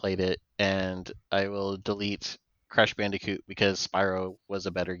ever played it, and I will delete Crash Bandicoot because Spyro was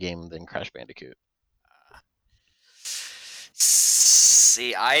a better game than Crash Bandicoot.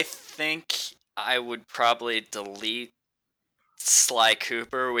 See, I think I would probably delete Sly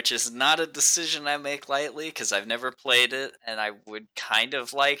Cooper, which is not a decision I make lightly because I've never played it and I would kind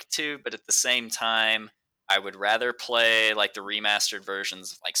of like to, but at the same time, I would rather play like the remastered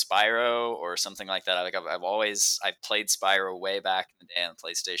versions of like Spyro or something like that. Like I've played Spyro way back in the day on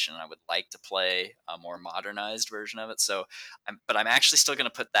PlayStation, and I would like to play a more modernized version of it. So, I'm actually still going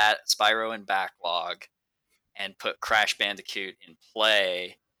to put that Spyro in backlog and put Crash Bandicoot in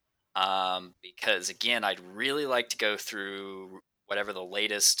play, because again, I'd really like to go through whatever the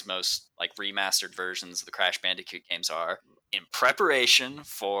latest, most like remastered versions of the Crash Bandicoot games are in preparation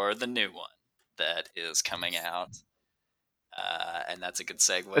for the new one that is coming out. And that's a good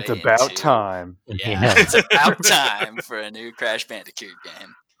segue. It's about into, time. Yeah, it's about time for a new Crash Bandicoot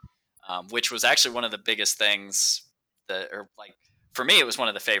game, which was actually one of the biggest things for me, it was one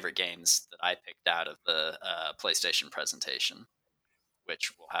of the favorite games that I picked out of the PlayStation presentation,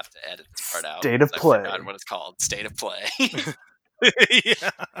 which we'll have to edit this part out. State of Play. I've forgotten what it's called. State of Play.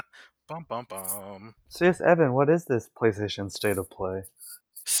 Yeah. Bum bum bum. So yes, Evan, what is this PlayStation State of Play?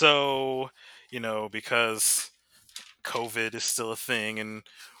 So, because COVID is still a thing, and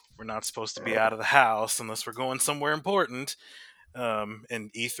we're not supposed to be out of the house unless we're going somewhere important.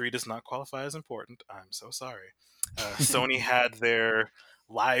 And E3 does not qualify as important. I'm so sorry. Sony had their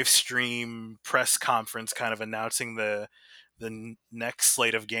live stream press conference, kind of announcing the next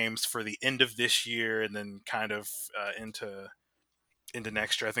slate of games for the end of this year, and then kind of into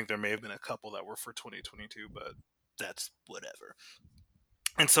next year. I think there may have been a couple that were for 2022, but that's whatever.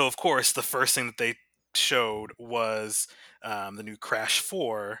 And so, of course, the first thing that they showed was the new Crash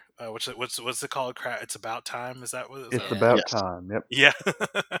 4, what's it called? It's About Time. Is that what It's Yeah. about Yes. time. Yep. Yeah.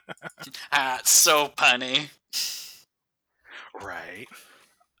 It's so punny. Right.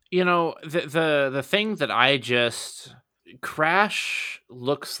 You know, the thing that Crash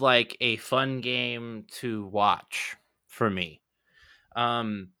looks like a fun game to watch for me.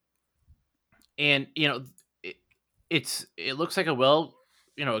 And it looks like a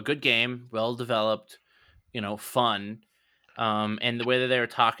good game, well developed, fun. And the way that they were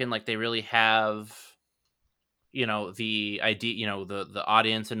talking, like they really have, the idea, the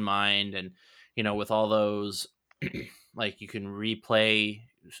audience in mind, and with all those, like you can replay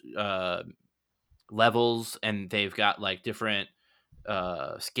levels, and they've got like different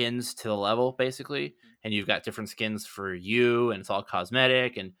skins to the level basically, and you've got different skins for you, and it's all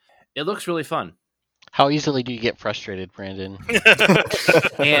cosmetic, and it looks really fun. How easily do you get frustrated, Brandon?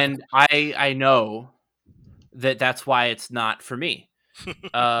 And I know that's why it's not for me.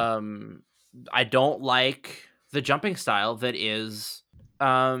 I don't like the jumping style that is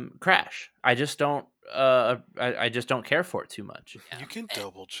Crash. I just don't I just don't care for it too much. You can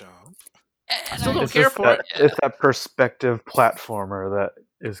double jump. I still don't It's care just for it. It's that perspective platformer that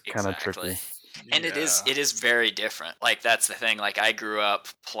is kind of Exactly. tricky. And it is very different. Like that's the thing. Like I grew up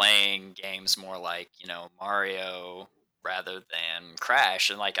playing games more like, Mario rather than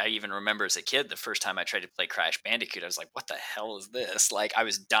Crash. And like I even remember as a kid, the first time I tried to play Crash Bandicoot, I was like, what the hell is this? Like I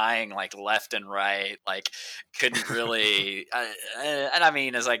was dying like left and right, like couldn't really and I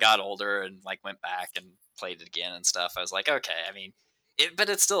mean as I got older and like went back and played it again and stuff, I was like, okay, I mean but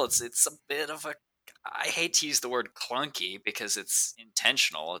it's still it's a bit of a, I hate to use the word clunky because it's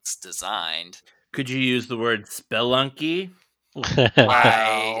intentional, it's designed. Could you use the word spelunky?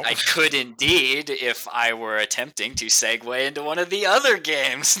 Wow. I could indeed if I were attempting to segue into one of the other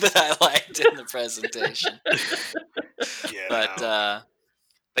games that I liked in the presentation.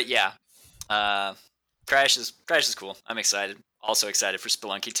 But yeah, Crash is cool. I'm excited. Also excited for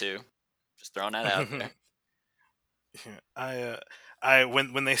Spelunky 2. Just throwing that out there. I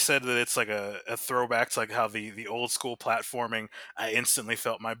when they said that it's like a throwback to like how the old school platforming, I instantly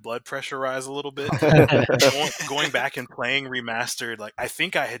felt my blood pressure rise a little bit. Going back and playing remastered, like I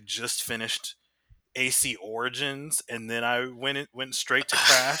think I had just finished AC Origins, and then I went straight to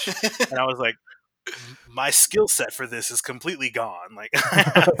Crash, and I was like, my skill set for this is completely gone. Like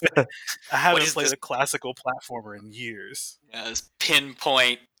I haven't played a classical platformer in years. Yeah, this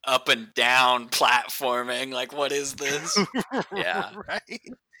pinpoint up and down platforming. Like, what is this? Yeah, right.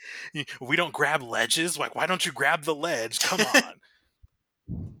 We don't grab ledges. Like, why don't you grab the ledge? Come on.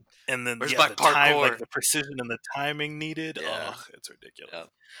 And then where's my the parkour? time, like the precision and the timing needed. Yeah. Oh, it's ridiculous. Yeah.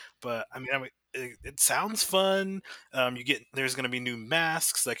 But I mean, it sounds fun. There's going to be new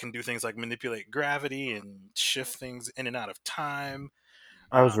masks that can do things like manipulate gravity and shift things in and out of time.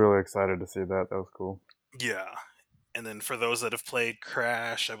 I was really excited to see that. That was cool. Yeah. And then for those that have played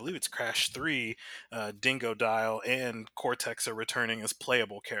Crash, I believe it's Crash 3, Dingo Dial and Cortex are returning as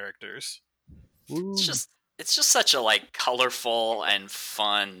playable characters. It's just such a like colorful and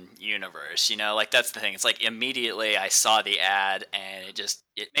fun universe, like that's the thing. It's like immediately I saw the ad and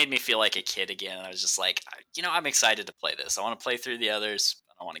it made me feel like a kid again. I was just like, I'm excited to play this. I want to play through the others.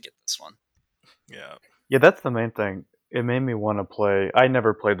 I want to get this one. Yeah, that's the main thing. It made me want to play. I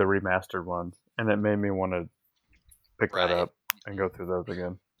never played the remastered ones, and it made me want to pick that up and go through those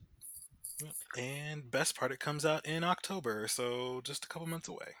again. And best part, it comes out in October, so just a couple months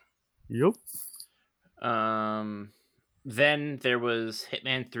away. Yep. Then there was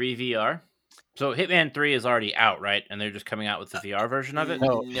Hitman 3 VR. So Hitman 3 is already out, right? And they're just coming out with the VR version of it?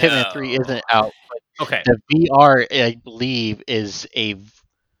 No, Hitman 3 isn't out. But okay. The VR, I believe, is a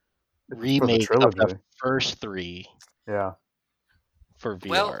remake of the first 3. Yeah. For VR.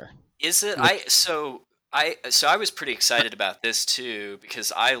 Well, is it? I was pretty excited about this too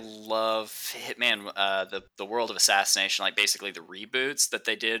because I love Hitman, the World of Assassination, like basically the reboots that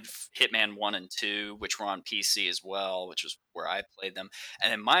they did, Hitman 1 and 2, which were on PC as well, which was where I played them.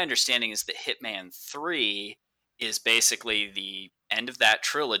 And then my understanding is that Hitman 3 is basically the end of that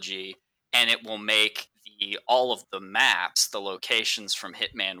trilogy, and it will make all of the maps, the locations from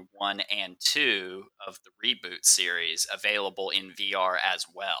Hitman 1 and 2 of the reboot series available in VR as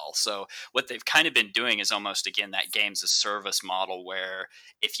well. So what they've kind of been doing is almost, again, that games as service model where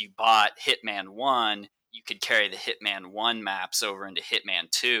if you bought Hitman 1, you could carry the Hitman 1 maps over into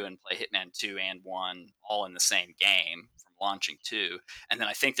Hitman 2 and play Hitman 2 and 1 all in the same game from launching 2. And then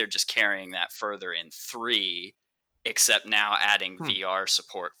I think they're just carrying that further in 3, except now adding VR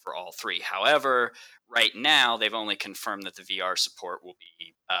support for all 3. However, right now they've only confirmed that the VR support will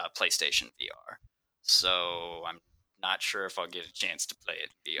be PlayStation VR. So I'm not sure if I'll get a chance to play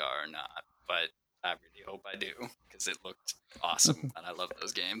it in VR or not, but I really hope I do because it looked awesome and I love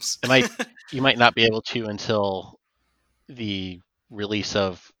those games. You might not be able to until the release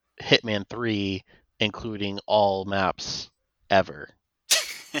of Hitman 3, including all maps ever.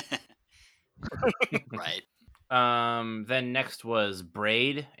 Right. Then next was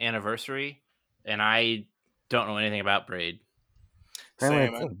Braid Anniversary, and I don't know anything about Braid.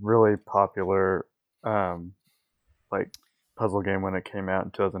 Apparently, it's a really popular like puzzle game when it came out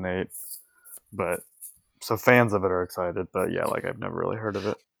in 2008. But so fans of it are excited, but yeah, like I've never really heard of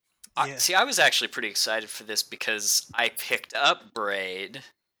it. See, I was actually pretty excited for this because I picked up Braid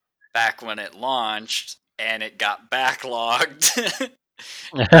back when it launched, and it got backlogged.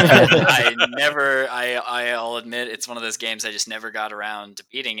 I'll admit it's one of those games I just never got around to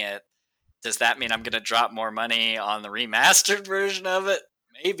beating it. Does that mean I'm going to drop more money on the remastered version of it?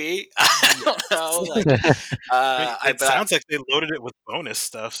 Maybe. I don't know. It sounds like they loaded it with bonus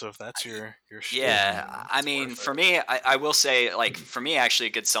stuff, so if that's your shit, yeah, I mean, for me, I will say, like, for me, actually,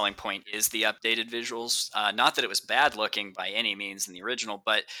 a good selling point is the updated visuals. Not that it was bad looking by any means in the original,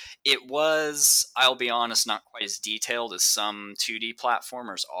 but it was, I'll be honest, not quite as detailed as some 2D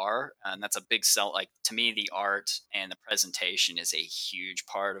platformers are, and that's a big sell. Like, to me, the art and the presentation is a huge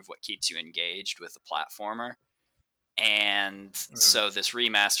part of what keeps you engaged with the platformer. And so this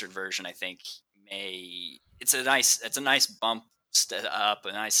remastered version, I think, it's a nice bump up,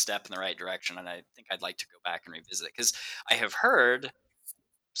 a nice step in the right direction, and I think I'd like to go back and revisit it because I have heard,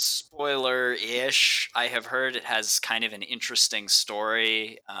 spoiler-ish, I have heard it has kind of an interesting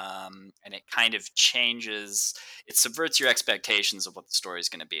story, and it kind of changes, it subverts your expectations of what the story is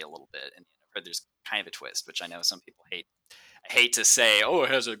going to be a little bit, and I've heard there's kind of a twist, which I know some people hate. I hate to say, oh,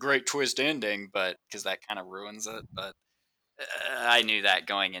 it has a great twist ending, but because that kind of ruins it. But I knew that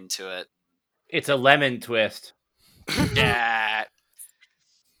going into it. It's a lemon twist. Yeah.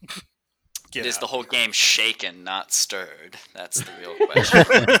 Is the whole game shaken, not stirred? That's the real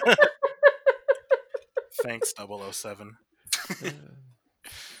question. Thanks, 007.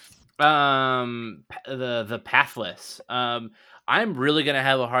 The Pathless. I'm really gonna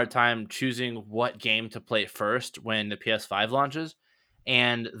have a hard time choosing what game to play first when the PS5 launches,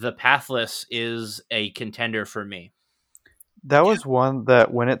 and the Pathless is a contender for me. That was one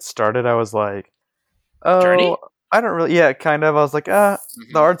that when it started, I was like, "Oh, Journey? I don't really." Yeah, kind of. I was like, the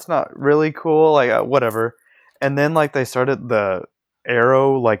art's not really cool. Like, whatever. And then like they started the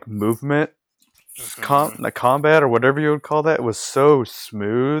arrow like movement, the combat or whatever you would call that. It was so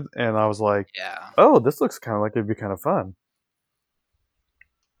smooth, and I was like, yeah. "Oh, this looks kind of like it'd be kind of fun."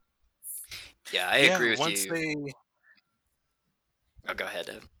 Yeah, I agree with you. Oh, go ahead,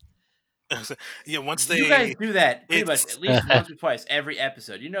 Ed. Yeah, once you guys do that pretty much at least once or twice every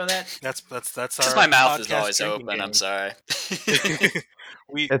episode. You know that? That's because my mouth is always open. Game. I'm sorry.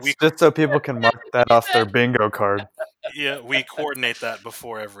 It's just so people can mark that off their bingo card. Yeah, we coordinate that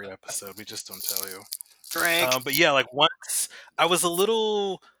before every episode. We just don't tell you. Frank. But yeah, like once I was a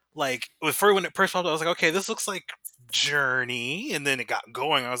little like when it first popped up, I was like, okay, this looks like Journey, and then it got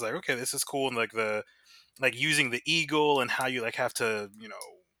going. I was like, okay, this is cool, and like using the eagle and how you like have to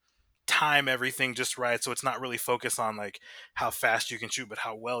time everything just right, so it's not really focused on like how fast you can shoot, but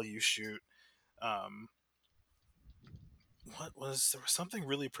how well you shoot. There was something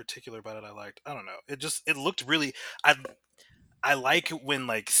really particular about it I liked. I don't know. It looked really. I like when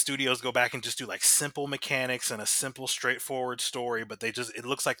like studios go back and just do like simple mechanics and a simple, straightforward story, but it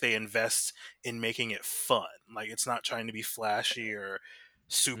looks like they invest in making it fun. Like it's not trying to be flashy or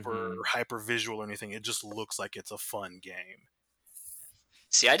super hyper visual or anything. It just looks like it's a fun game.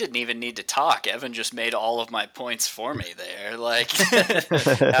 See, I didn't even need to talk. Evan just made all of my points for me there. Like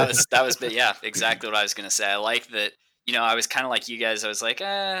that was yeah, exactly what I was going to say. I like that. I was kind of like you guys. I was like,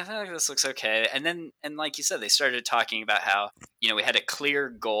 this looks okay. And like you said, they started talking about how, we had a clear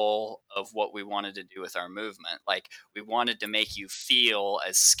goal of what we wanted to do with our movement. Like we wanted to make you feel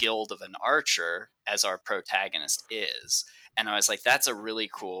as skilled of an archer as our protagonist is. And I was like, that's a really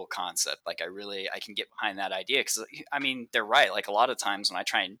cool concept. Like I can get behind that idea because, I mean, they're right. Like a lot of times when I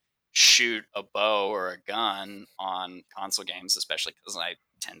try and shoot a bow or a gun on console games, especially because I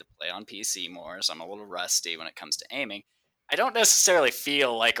tend to play on PC more, so I'm a little rusty when it comes to aiming. I don't necessarily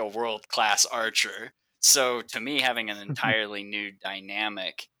feel like a world-class archer. So to me, having an entirely new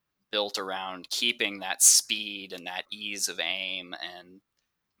dynamic built around keeping that speed and that ease of aim and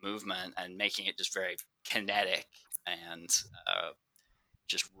movement and making it just very kinetic and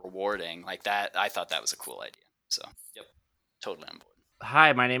just rewarding like that, I thought that was a cool idea. So, yep, totally on board.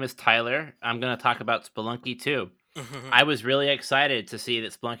 Hi, my name is Tyler. I'm going to talk about Spelunky 2. I was really excited to see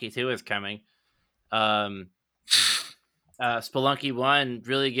that Spelunky 2 is coming. Spelunky 1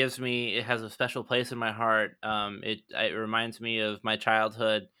 really it has a special place in my heart. It reminds me of my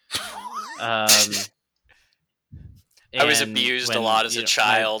childhood. I was abused a lot as a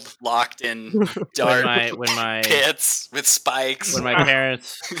child, locked in dark pits with spikes. When my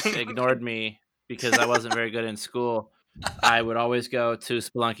parents ignored me because I wasn't very good in school, I would always go to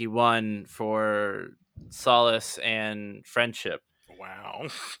Spelunky 1 for solace and friendship. Wow.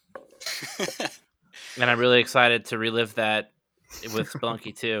 And I'm really excited to relive that with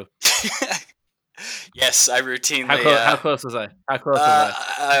Spelunky 2. Yes, I routinely... How close was I?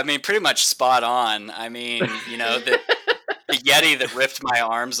 I mean, pretty much spot on. I mean, the Yeti that ripped my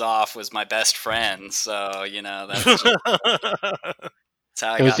arms off was my best friend, so, that's just... That's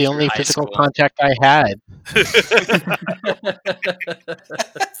how I It was got the only through physical high school. contact I had.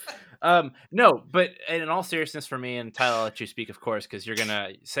 No, but in all seriousness for me, and Tyler, I'll let you speak, of course, because you're going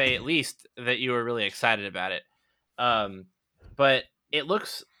to say at least that you were really excited about it. But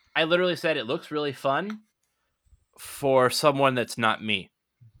I literally said it looks really fun for someone that's not me.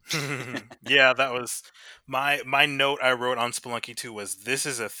 Yeah, that was my note I wrote on Spelunky 2 was, this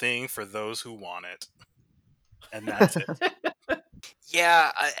is a thing for those who want it. And that's it.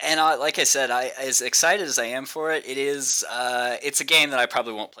 Yeah, like I said, as excited as I am for it, it's a game that I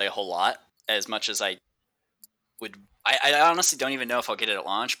probably won't play a whole lot, as much as I would. I honestly don't even know if I'll get it at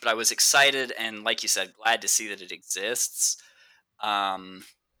launch, but I was excited and, like you said, glad to see that it exists. I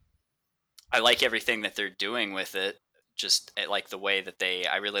like everything that they're doing with it. Just like the way that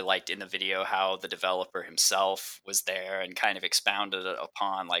I really liked in the video how the developer himself was there and kind of expounded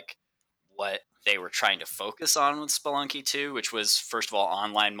upon like what they were trying to focus on with Spelunky 2, which was, first of all,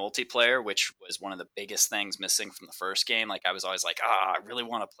 online multiplayer, which was one of the biggest things missing from the first game. Like, I was always like, I really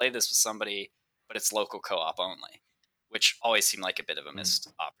want to play this with somebody, but it's local co-op only, which always seemed like a bit of a missed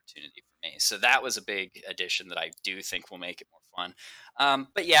opportunity for me. So that was a big addition that I do think will make it more fun.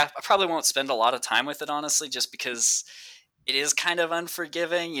 But yeah, I probably won't spend a lot of time with it, honestly, just because it is kind of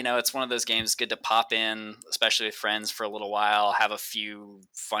unforgiving. It's one of those games good to pop in, especially with friends, for a little while, have a few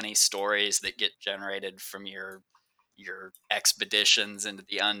funny stories that get generated from your expeditions into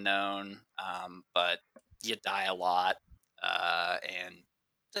the unknown. But you die a lot, and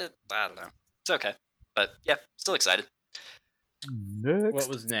I don't know. It's okay. But yeah, still excited. Next. What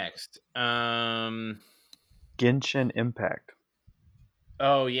was next? Genshin Impact.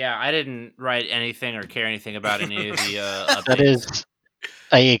 Oh yeah, I didn't write anything or care anything about any of the updates. That is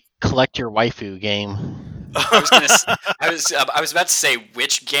a collect your waifu game. I was about to say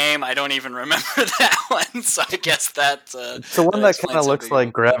which game. I don't even remember that one, so I guess that. It's the one that kind of looks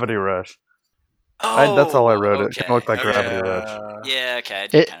like Gravity Rush. That's all I wrote. Okay. It kind of looked like Gravity Rush. Yeah, okay, I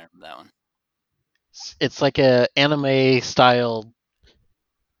did kind of remember that one. It's like a anime style,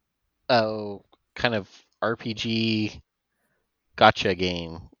 kind of RPG gacha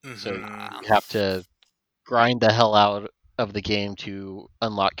game. Mm-hmm. So you have to grind the hell out of the game to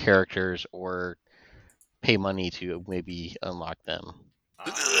unlock characters or pay money to maybe unlock them.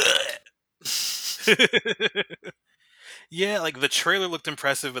 Yeah, like the trailer looked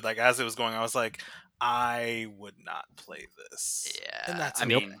impressive, but like as it was going, I was like, I would not play this. Yeah, and that's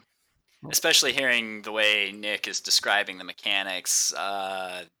mean, especially hearing the way Nick is describing the mechanics,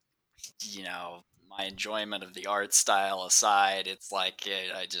 my enjoyment of the art style aside, it's like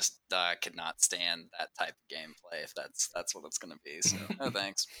I just could not stand that type of gameplay if that's what it's going to be. So no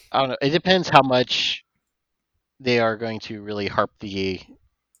thanks. I don't know. It depends how much they are going to really harp the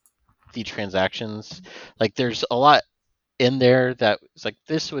transactions. Like, there's a lot in there that is like,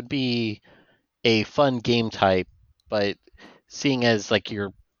 this would be a fun game type, but seeing as like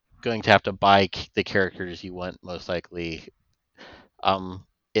you're going to have to buy the characters you want, most likely,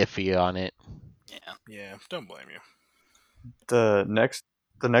 iffy on it. Yeah, don't blame you. The next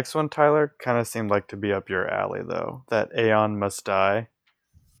one, Tyler, kind of seemed like to be up your alley, though. That Aeon Must Die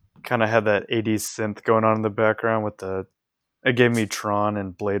kind of had that 80s synth going on in the background with it gave me Tron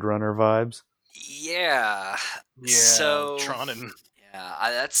and Blade Runner vibes. Yeah. So Tron and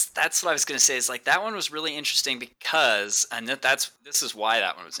Yeah, that's what I was gonna say. Is like that one was really interesting because, and this is why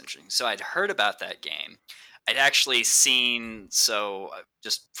that one was interesting. So I'd heard about that game. I'd actually seen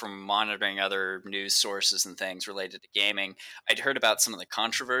just from monitoring other news sources and things related to gaming, I'd heard about some of the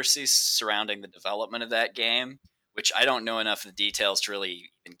controversies surrounding the development of that game, which I don't know enough of the details to really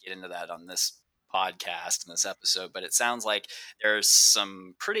even get into that on this podcast in this episode. But it sounds like there's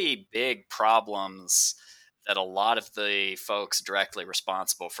some pretty big problems that a lot of the folks directly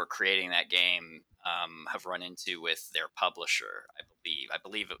responsible for creating that game have run into with their publisher. I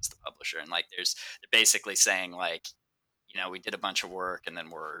believe it was the publisher, and like they're basically saying like, we did a bunch of work and then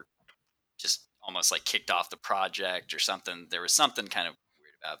we're just almost like kicked off the project or something. There was something kind of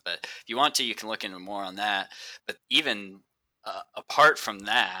weird about it. But if you want to, you can look into more on that. But even apart from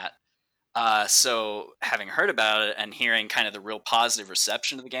that, so having heard about it and hearing kind of the real positive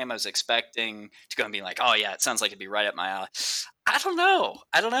reception of the game, I was expecting to go and be like, oh yeah, it sounds like it'd be right up my alley. I don't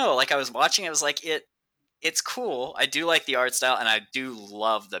know. Like I was watching, I was like, it's cool. I do like the art style and I do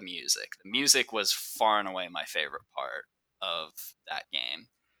love the music. The music was far and away my favorite part of that game.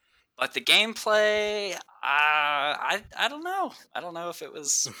 But the gameplay, I don't know. I don't know if it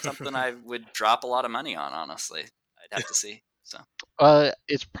was something I would drop a lot of money on, honestly. I'd have to see. So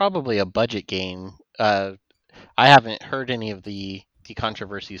It's probably a budget game. I haven't heard any of the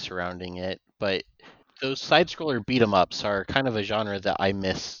controversy surrounding it, but those side-scroller beat 'em ups are kind of a genre that I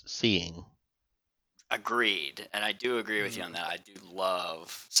miss seeing. agreed, and I do agree with you on that. I do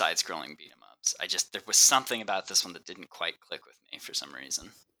love side-scrolling beat 'em ups. There was something about this one that didn't quite click with me for some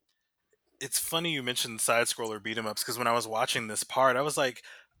reason. It's funny you mentioned side scroller beat 'em ups because when I was watching this part, I was like,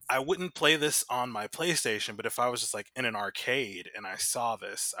 I wouldn't play this on my PlayStation, but if I was just like in an arcade and I saw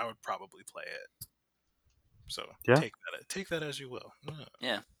this, I would probably play it. So Yeah. take that as you will. Yeah.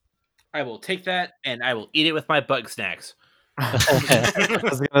 Yeah. I will take that and I will eat it with my bug snacks. I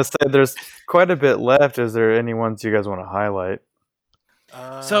was gonna say there's quite a bit left. Is there any ones you guys want to highlight?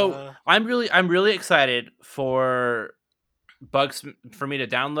 So I'm really excited for for me to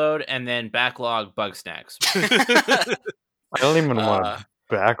download and then backlog bug snacks. I don't even want to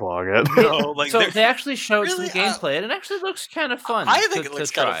backlog it. no, like So there- they actually showed Really? some gameplay and it actually looks kind of fun. I think to it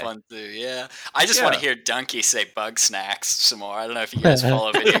looks kind of try. fun too. Yeah, I just want to Yeah. hear Donkey say "bug snacks" some more. I don't know if you guys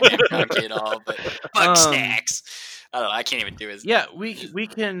follow video game Donkey at all, but bug snacks. I don't know. I can't even do his. Yeah, we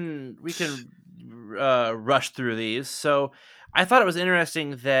can rush through these. So I thought it was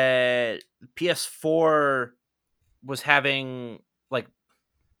interesting that PS4 was having like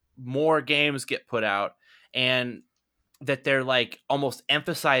more games get put out and that they're like almost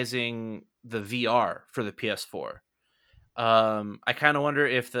emphasizing the VR for the PS4. I kind of wonder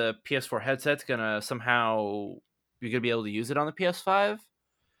if the PS4 headset's gonna somehow you're gonna be able to use it on the PS5,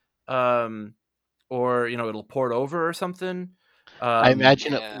 or it'll port over or something. I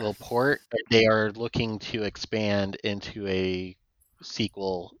imagine yeah. it will port. But they are looking to expand into a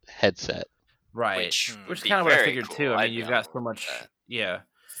sequel headset. Right, Which which is would be kind of what I very figured cool. too. I I'd mean, be you've on got so board with much, that. yeah.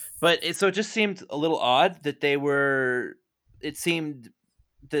 But it just seemed a little odd that they were. It seemed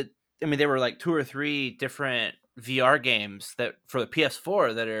that there were like 2 or 3 different VR games that for the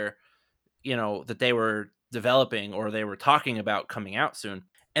PS4 that are, that they were developing or they were talking about coming out soon.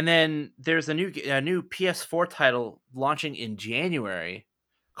 And then there's a new PS4 title launching in January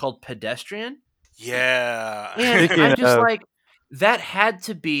called Pedestrian. yeah. And Speaking I'm just of- like, that had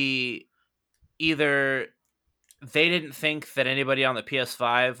to be either they didn't think that anybody on the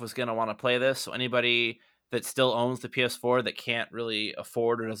PS5 was going to want to play this. So anybody that still owns the PS4 that can't really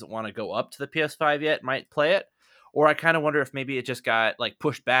afford or doesn't want to go up to the PS5 yet might play it. Or I kind of wonder if maybe it just got like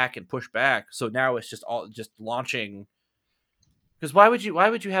pushed back. So now it's just all just launching. Because why would you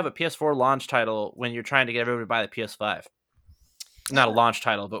have a PS4 launch title when you're trying to get everybody to buy the PS5? Not a launch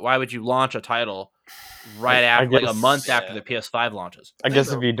title, but why would you launch a title right I after, like a guess- month after Yeah. the PS5 launches? I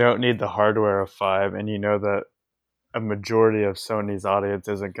guess if you don't need the hardware of 5 and you know that a majority of Sony's audience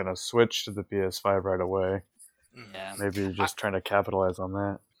isn't going to switch to the PS5 right away, Yeah. maybe you're just trying to capitalize on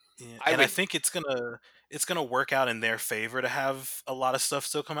that. Yeah, I and I would- think it's gonna work out in their favor to have a lot of stuff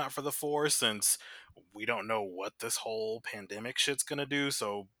still come out for the 4 since we don't know what this whole pandemic shit's gonna do.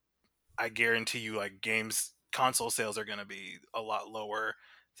 So I guarantee you, like console sales are gonna be a lot lower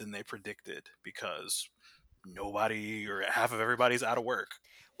than they predicted because nobody or half of everybody's out of work.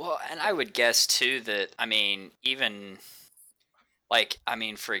 Well, and I would guess too that even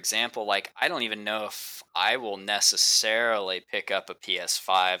for example, like I don't even know if I will necessarily pick up a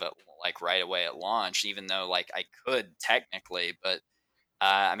PS5 like right away at launch, even though like I could technically, but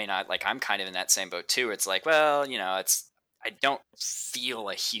I'm kind of in that same boat too. It's like, well, I don't feel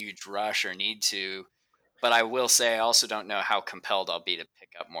a huge rush or need to But I will say I also don't know how compelled I'll be to pick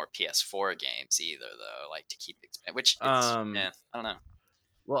up more PS4 games either, though. Like to keep expanding, which it's, I don't know.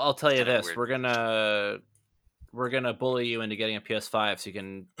 Well, I'll tell you Kinda this: weird. we're gonna bully you into getting a PS5 so you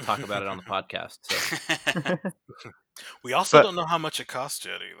can talk about it on the podcast. So We also But- don't know how much it costs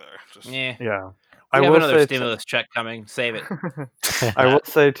yet either. Just, yeah, Yeah. we have will another say stimulus check coming. Save it. I will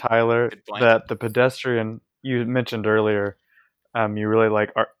say, Tyler, Good point. that the pedestrian you mentioned earlier, you really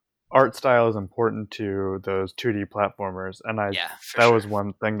like art style is important to those 2D platformers, and Yeah, for that sure. was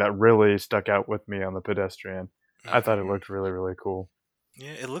one thing that really stuck out with me on the pedestrian. I thought it Mhm. looked really, really cool.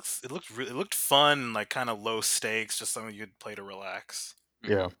 Yeah, it looked fun, like kind of low stakes, just something you'd play to relax.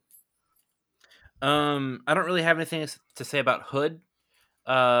 Yeah. I don't really have anything to say about Hood.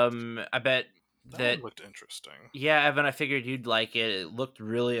 I bet That that one looked interesting. yeah, Evan, I figured you'd like it. It looked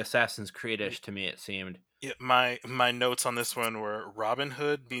really Assassin's Creed-ish to me. It seemed. Yeah, my notes on this one were Robin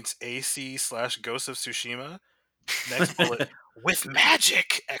Hood beats AC/Ghost of Tsushima. Next bullet with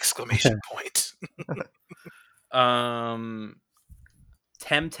magic! Exclamation point.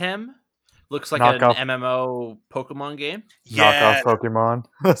 Temtem looks like Knockoff- an MMO Pokemon game. Yeah, Knockoff Pokemon.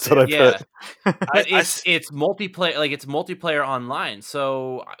 That's what I Yeah. put. But I it's multiplayer, like it's multiplayer online,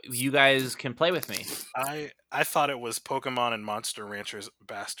 so you guys can play with me. I thought it was Pokemon and Monster Rancher's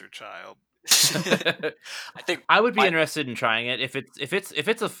bastard child. I think I would be my- interested in trying it if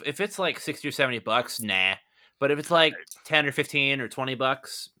it's like $60 or $70, nah. But if it's like 10 or 15 or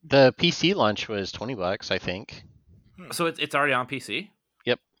 $20, The PC launch was $20, I think. so it's already on PC.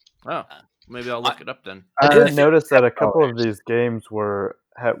 Yep. Oh, maybe I'll look it up then. I Uh, did if notice that a Oh, couple of these games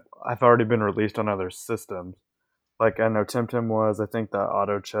have already been released on other systems. Like I know Temtem was, I think the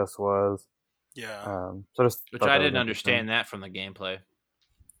Auto Chess was. Yeah. So just Which thought I that was didn't interesting. understand that from the gameplay.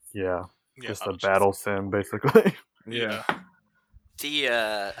 Yeah, Yeah, just Auto a Chess. battle sim, basically. Yeah. I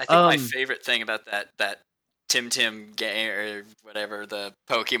think my Um, favorite thing about that Tim game or whatever, the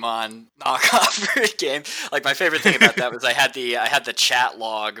Pokemon knockoff game, like my favorite thing about that was I had the chat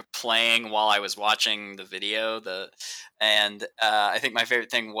log playing while I was watching the video. And I think my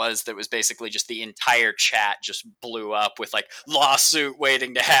favorite thing was that was basically just the entire chat just blew up with like lawsuit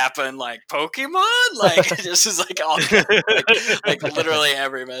waiting to happen, like Pokemon, like it just was like all like literally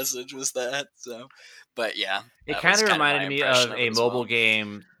every message was that. So, but yeah, It that kind was of kinda my reminded me impression of it a as mobile well.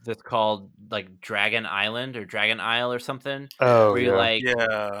 game that's called like Dragon Island or Dragon Isle or something, Oh where you yeah. like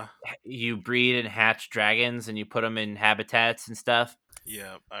Yeah. you breed and hatch dragons and you put them in habitats and stuff.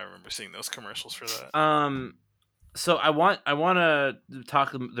 Yeah, I remember seeing those commercials for that. So I want to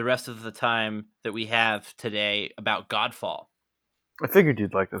talk the rest of the time that we have today about Godfall. I figured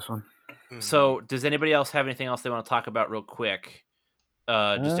you'd like this one. Mhm. So does anybody else have anything else they want to talk about real quick?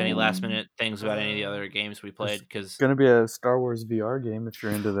 Just any last minute things about any of the other games we played? Because It's gonna be a Star Wars VR game if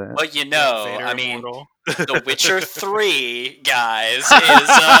you're into that. Well, you Yeah, know, Vader I mean, Immortal. The Witcher 3, guys,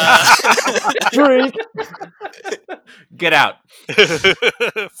 is Drink. get out.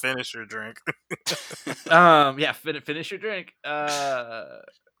 Finish your drink. Yeah, finish your drink. Oh,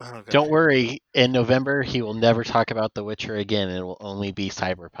 God. Don't worry. In November, he will never talk about The Witcher again. It will only be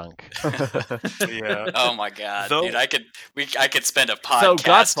Cyberpunk. Yeah. oh my god, Though- dude! I could spend a So, podcast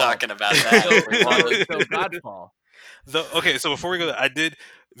Godfall. talking about that. if we wanted. so Godfall. Okay, so before we go,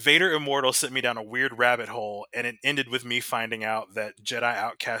 Vader Immortal sent me down a weird rabbit hole, and it ended with me finding out that Jedi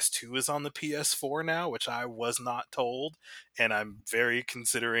Outcast 2 is on the PS4 now, which I was not told, and I'm very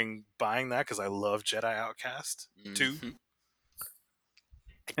considering buying that because I love Jedi Outcast 2. Mhm.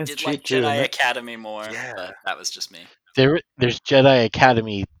 I It's did cheap like too, isn't Jedi it? Academy more, Yeah. but that was just me. There's Jedi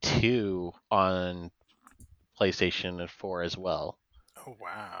Academy 2 on PlayStation 4 as well. Oh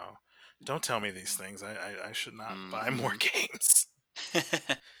wow! Don't tell me these things. I should not buy more games.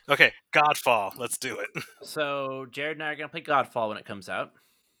 Okay, Godfall. Let's do it. So Jared and I are gonna play Godfall when it comes out.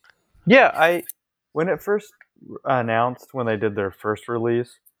 Yeah, when it first announced when they did their first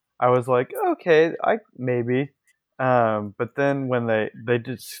release, I was like, okay, maybe. But then when they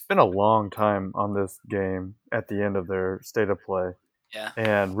did spent a long time on this game at the end of their state of play, Yeah.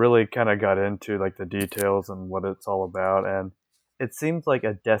 and really kind of got into like the details and what it's all about, and it seems like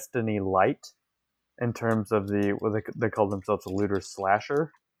a Destiny light in terms of what they call themselves a looter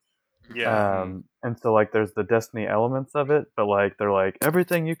slasher. Yeah. And so like there's the Destiny elements of it, but like they're like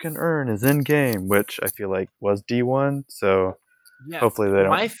everything you can earn is in game, which I feel like was D1. So Yeah. hopefully they don't.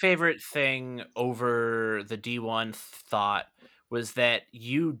 My favorite thing over the D1 thought was that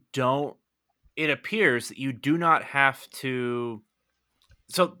it appears that you do not have to.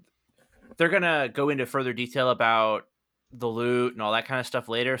 So they're going to go into further detail about the loot and all that kind of stuff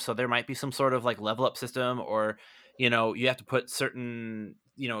later. So there might be some sort of like level up system, or, you have to put certain,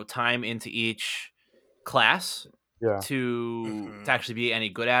 time into each class Yeah. to Mhm. actually be any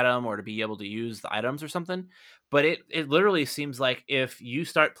good at them or to be able to use the items or something. But it literally seems like if you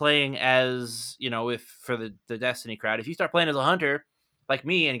start playing as, if for the Destiny crowd, if you start playing as a hunter like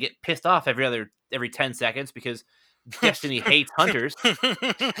me and get pissed off every 10 seconds because Destiny hates hunters,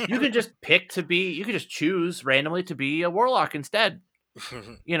 you can just choose randomly to be a warlock instead.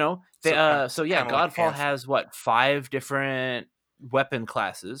 So yeah, kind of like Godfall Anthem. has 5 different weapon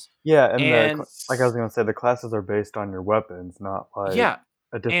classes. Yeah, and And like I was gonna say, the classes are based on your weapons, not like yeah,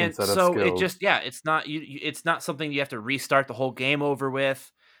 a different and set of so it skills. just it's not it's not something you have to restart the whole game over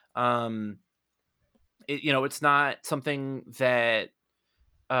with. It's not something that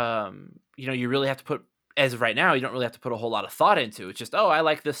you really have to put, as of right now, you don't really have to put a whole lot of thought into. It's just, I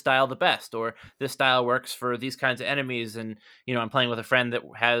like this style the best, or this style works for these kinds of enemies, and I'm playing with a friend that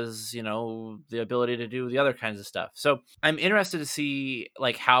has the ability to do the other kinds of stuff. So I'm interested to see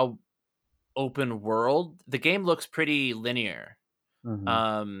like how open world the game looks. Pretty linear.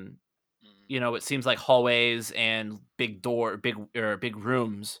 Mhm. It seems like hallways and big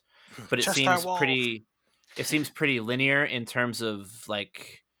rooms, but it Chest high seems walls. pretty linear in terms of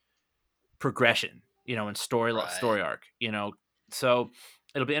like progression, and story Right. arc, So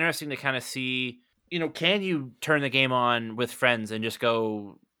it'll be interesting to kind of see, can you turn the game on with friends and just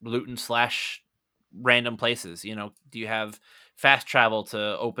go loot and slash random places? Do you have fast travel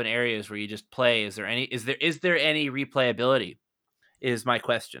to open areas where you just play? Is there any replayability? Is my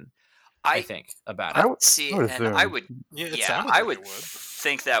question. I I think about I it. would, see, I would and I assume. would, Yeah, it yeah, sounded I like would it would.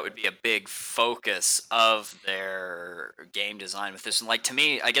 think that would be a big focus of their game design with this. And like to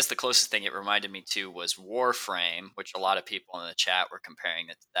me, I guess the closest thing it reminded me to was Warframe, which a lot of people in the chat were comparing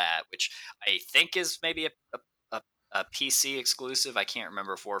it to that, which I think is maybe a PC exclusive. I can't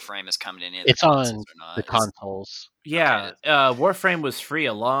remember if Warframe is coming in the It's on consoles or the not. consoles. Yeah, Okay, Warframe was free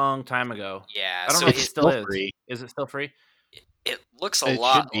a long time ago. yeah. I don't So know if It's it it still still is. free. Is it still free? it looks a It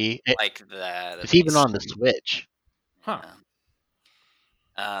lot should be. like that at It's even least. on the Switch. Huh.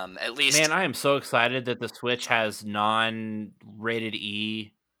 Yeah. At least Man, I am so excited that the Switch has non-rated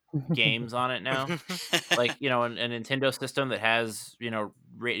E games on it now. Like, a Nintendo system that has,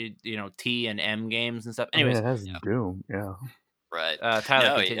 rated, T and M games and stuff. I mean, Anyways, it has Yeah. Doom. Yeah. Right. Tyler,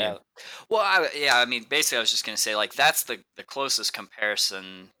 No, continue. yeah. Well, I mean, basically, I was just going to say, like, that's the closest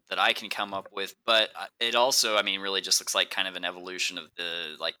comparison that I can come up with. But it also, I mean, really just looks like kind of an evolution of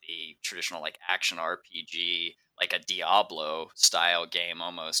the traditional, like, action RPG, like a Diablo style game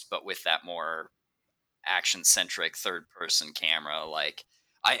almost, but with that more action centric third person camera. Like,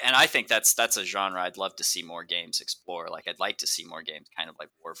 I think that's a genre I'd love to see more games explore. Like, I'd like to see more games kind of like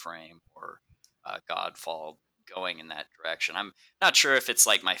Warframe or Godfall going in that direction. I'm not sure if it's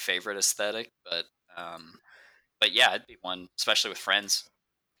like my favorite aesthetic, but yeah, it'd be one, especially with friends.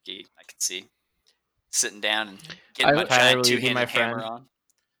 I could see sitting down and getting my I Tyler, giant will you be my two-handed hammer friend? on.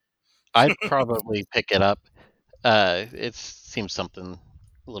 I'd probably pick it up. It seems something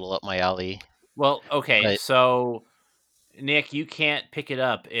a little up my alley. Well, okay, But so Nick, you can't pick it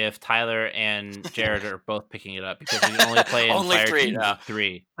up if Tyler and Jared are both picking it up because you can only play in Only Fire three Teams now. of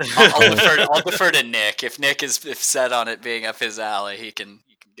 3. I'll defer to Nick. If Nick is set on it being up his alley, he can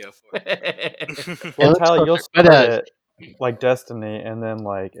go for it. Well, looks Tyler, so you'll good. But, start it like Destiny, and then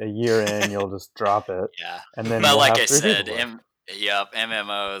like a year in, you'll just drop it, Yeah, and then but we'll like have I to repeat said, the work.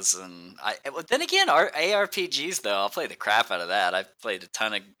 MMOs, and well, then again, ARPGs though, I'll play the crap out of that. I've played a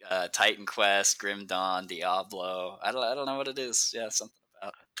ton of Titan Quest, Grim Dawn, Diablo. I don't know what it is. Yeah, something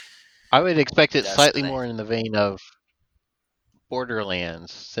about I would expect it slightly Destiny. more in the vein of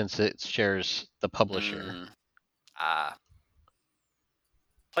Borderlands, since it shares the publisher. Mm,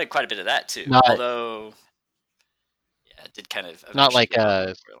 played quite a bit of that too. Not Although, yeah, it did kind of not eventually like get over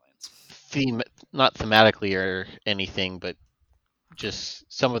a Borderlands. theme, not thematically or anything, but just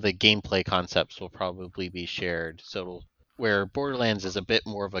some of the gameplay concepts will probably be shared. So where Borderlands is a bit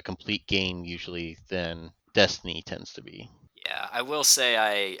more of a complete game usually than Destiny tends to be. Yeah, I will say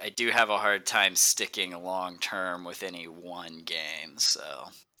I do have a hard time sticking long term with any one game, so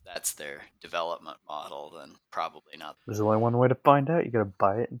that's their development model, then probably not. There's only one way to find out. You gotta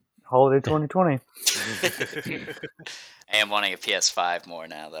buy it in holiday 2020. I am wanting a PS5 more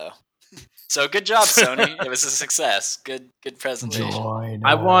now, though. So good job, Sony. It was a success. Good presentation. Join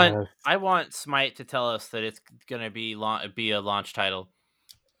I want us. I want Smite to tell us that it's gonna be a launch title.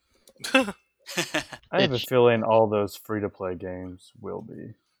 I have a It's- feeling all those free-to-play games will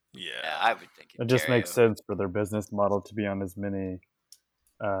be. Yeah, Yeah. I would think It just carry makes over. sense for their business model to be on as many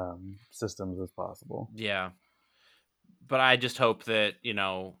systems as possible. Yeah, but I just hope that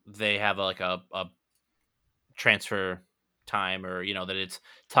they have a transfer time, or that it's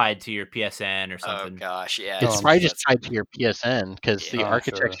tied to your PSN or Oh something. gosh, yeah. It's I'm probably sure. just tied to your PSN because the Yeah. I'm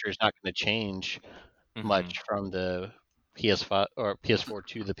architecture is not going to change Mhm. much from the PS5 or PS4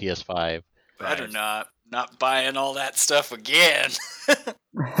 to the PS5. Better Right. not buying all that stuff again.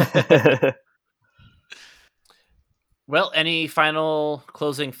 Well, any final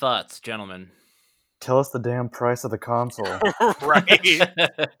closing thoughts, gentlemen? Tell us the damn price of the console. Right.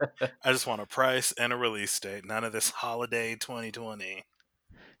 I just want a price and a release date. None of this holiday 2020.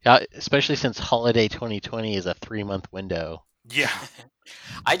 Yeah, especially since holiday 2020 is a 3-month window. Yeah.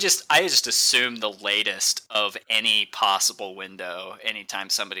 I just assume the latest of any possible window anytime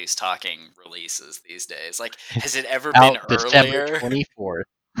somebody's talking releases these days. Like, has it ever been Out December earlier? 24th.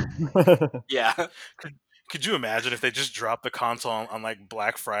 Yeah. Could you imagine if they just dropped the console on like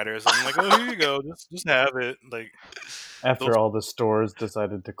Black Friday or something? Like, oh, here you go, just have it. Like, After all the stores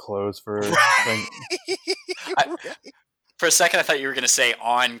decided to close for For a second, I thought you were going to say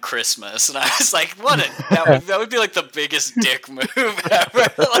on Christmas, and I was like, that would be like the biggest dick move ever.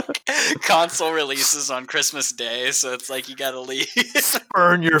 Like, console releases on Christmas Day, so it's like you got to leave.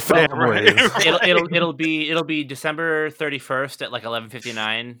 burn your families. It'll be December 31st at like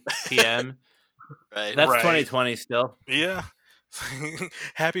 11:59 p.m. Right. That's Right. 2020 still. Yeah.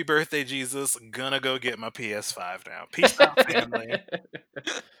 Happy birthday, Jesus. Gonna go get my PS5 now. Peace out, family.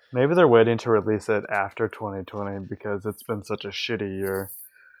 Maybe they're waiting to release it after 2020 because it's been such a shitty year.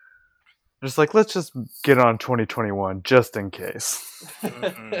 Just like, let's just get on 2021 just in case.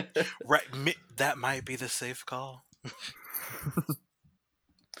 Right. That might be the safe call.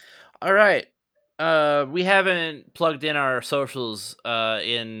 All right. We haven't plugged in our socials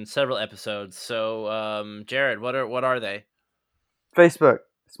in several episodes. So, Jared, what are they? Facebook,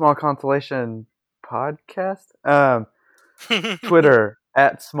 Small Consolation Podcast. Twitter,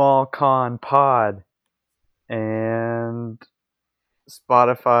 @SmallConPod. And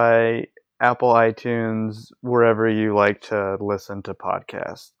Spotify, Apple iTunes, wherever you like to listen to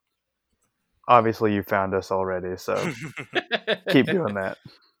podcasts. Obviously, you found us already, so keep doing that.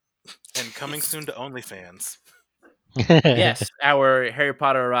 And coming soon to OnlyFans. Yes, our Harry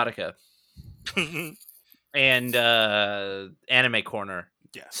Potter erotica and anime corner.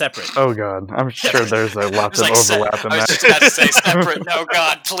 Yes. Separate. Oh god, I'm sure there's a lot of I was overlap in I was that. just about to say separate. No,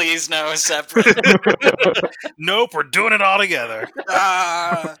 God, please, no, separate. Nope, we're doing it all together.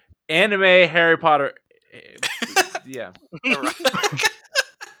 Ah. Anime Harry Potter. Yeah.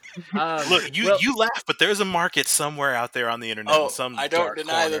 Look, you laugh, but there's a market somewhere out there on the internet. Oh, in some I don't dark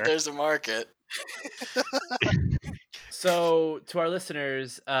deny corner. that there's a market. So, to our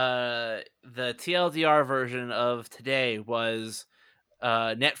listeners, the TLDR version of today was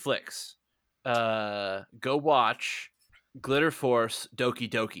Netflix. Go watch Glitter Force Doki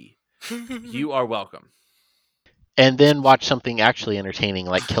Doki. You are welcome. And then watch something actually entertaining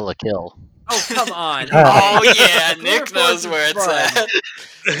like Kill la Kill. Oh, come on. Oh yeah, Nick Glitter knows Force where is it's fun.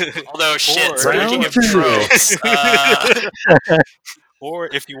 at. Although shit, Or- speaking of Round two. tropes, Or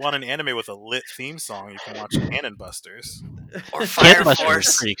if you want an anime with a lit theme song, you can watch Cannon Busters. or Fire Cannon Busters is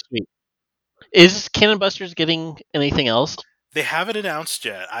Force. pretty sweet. Is Cannon Busters getting anything else? They haven't announced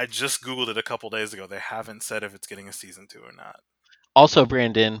yet. I just Googled it a couple days ago. They haven't said if it's getting a season 2 or not. Also,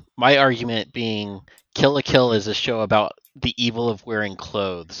 Brandon, my argument being Kill la Kill is a show about the evil of wearing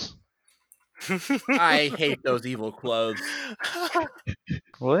clothes. I hate those evil clothes.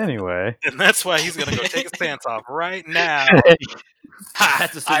 Well, anyway, And that's why he's gonna go take his pants off right now. Ha,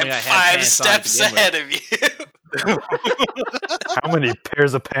 That's assuming I'm I had 5 pants on to steps begin with. ahead of you. how many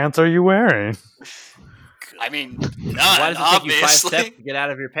pairs of pants are you wearing? I mean, none, Why does it take you 5 obviously. steps to get out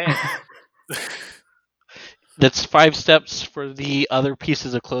of your pants? That's 5 steps for the other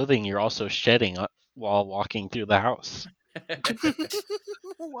pieces of clothing you're also shedding while walking through the house.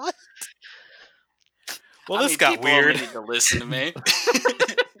 What? Well, I this mean, got people only weird. need to listen to me.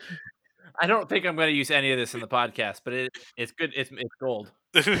 I don't think I'm going to use any of this in the podcast, but it's good. It's gold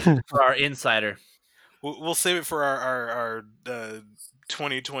for our insider. We'll save it for our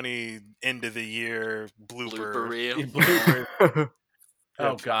 2020 end of the year Blooper blooper. reel. Blooper.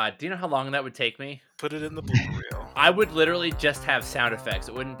 Oh God, do you know how long that would take me? Put it in the blooper reel. I would literally just have sound effects.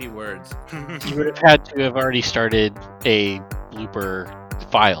 It wouldn't be words. You would have had to have already started a blooper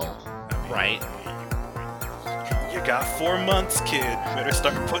file. Right. You got 4 months, kid. You better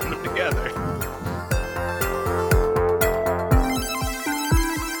start putting them together.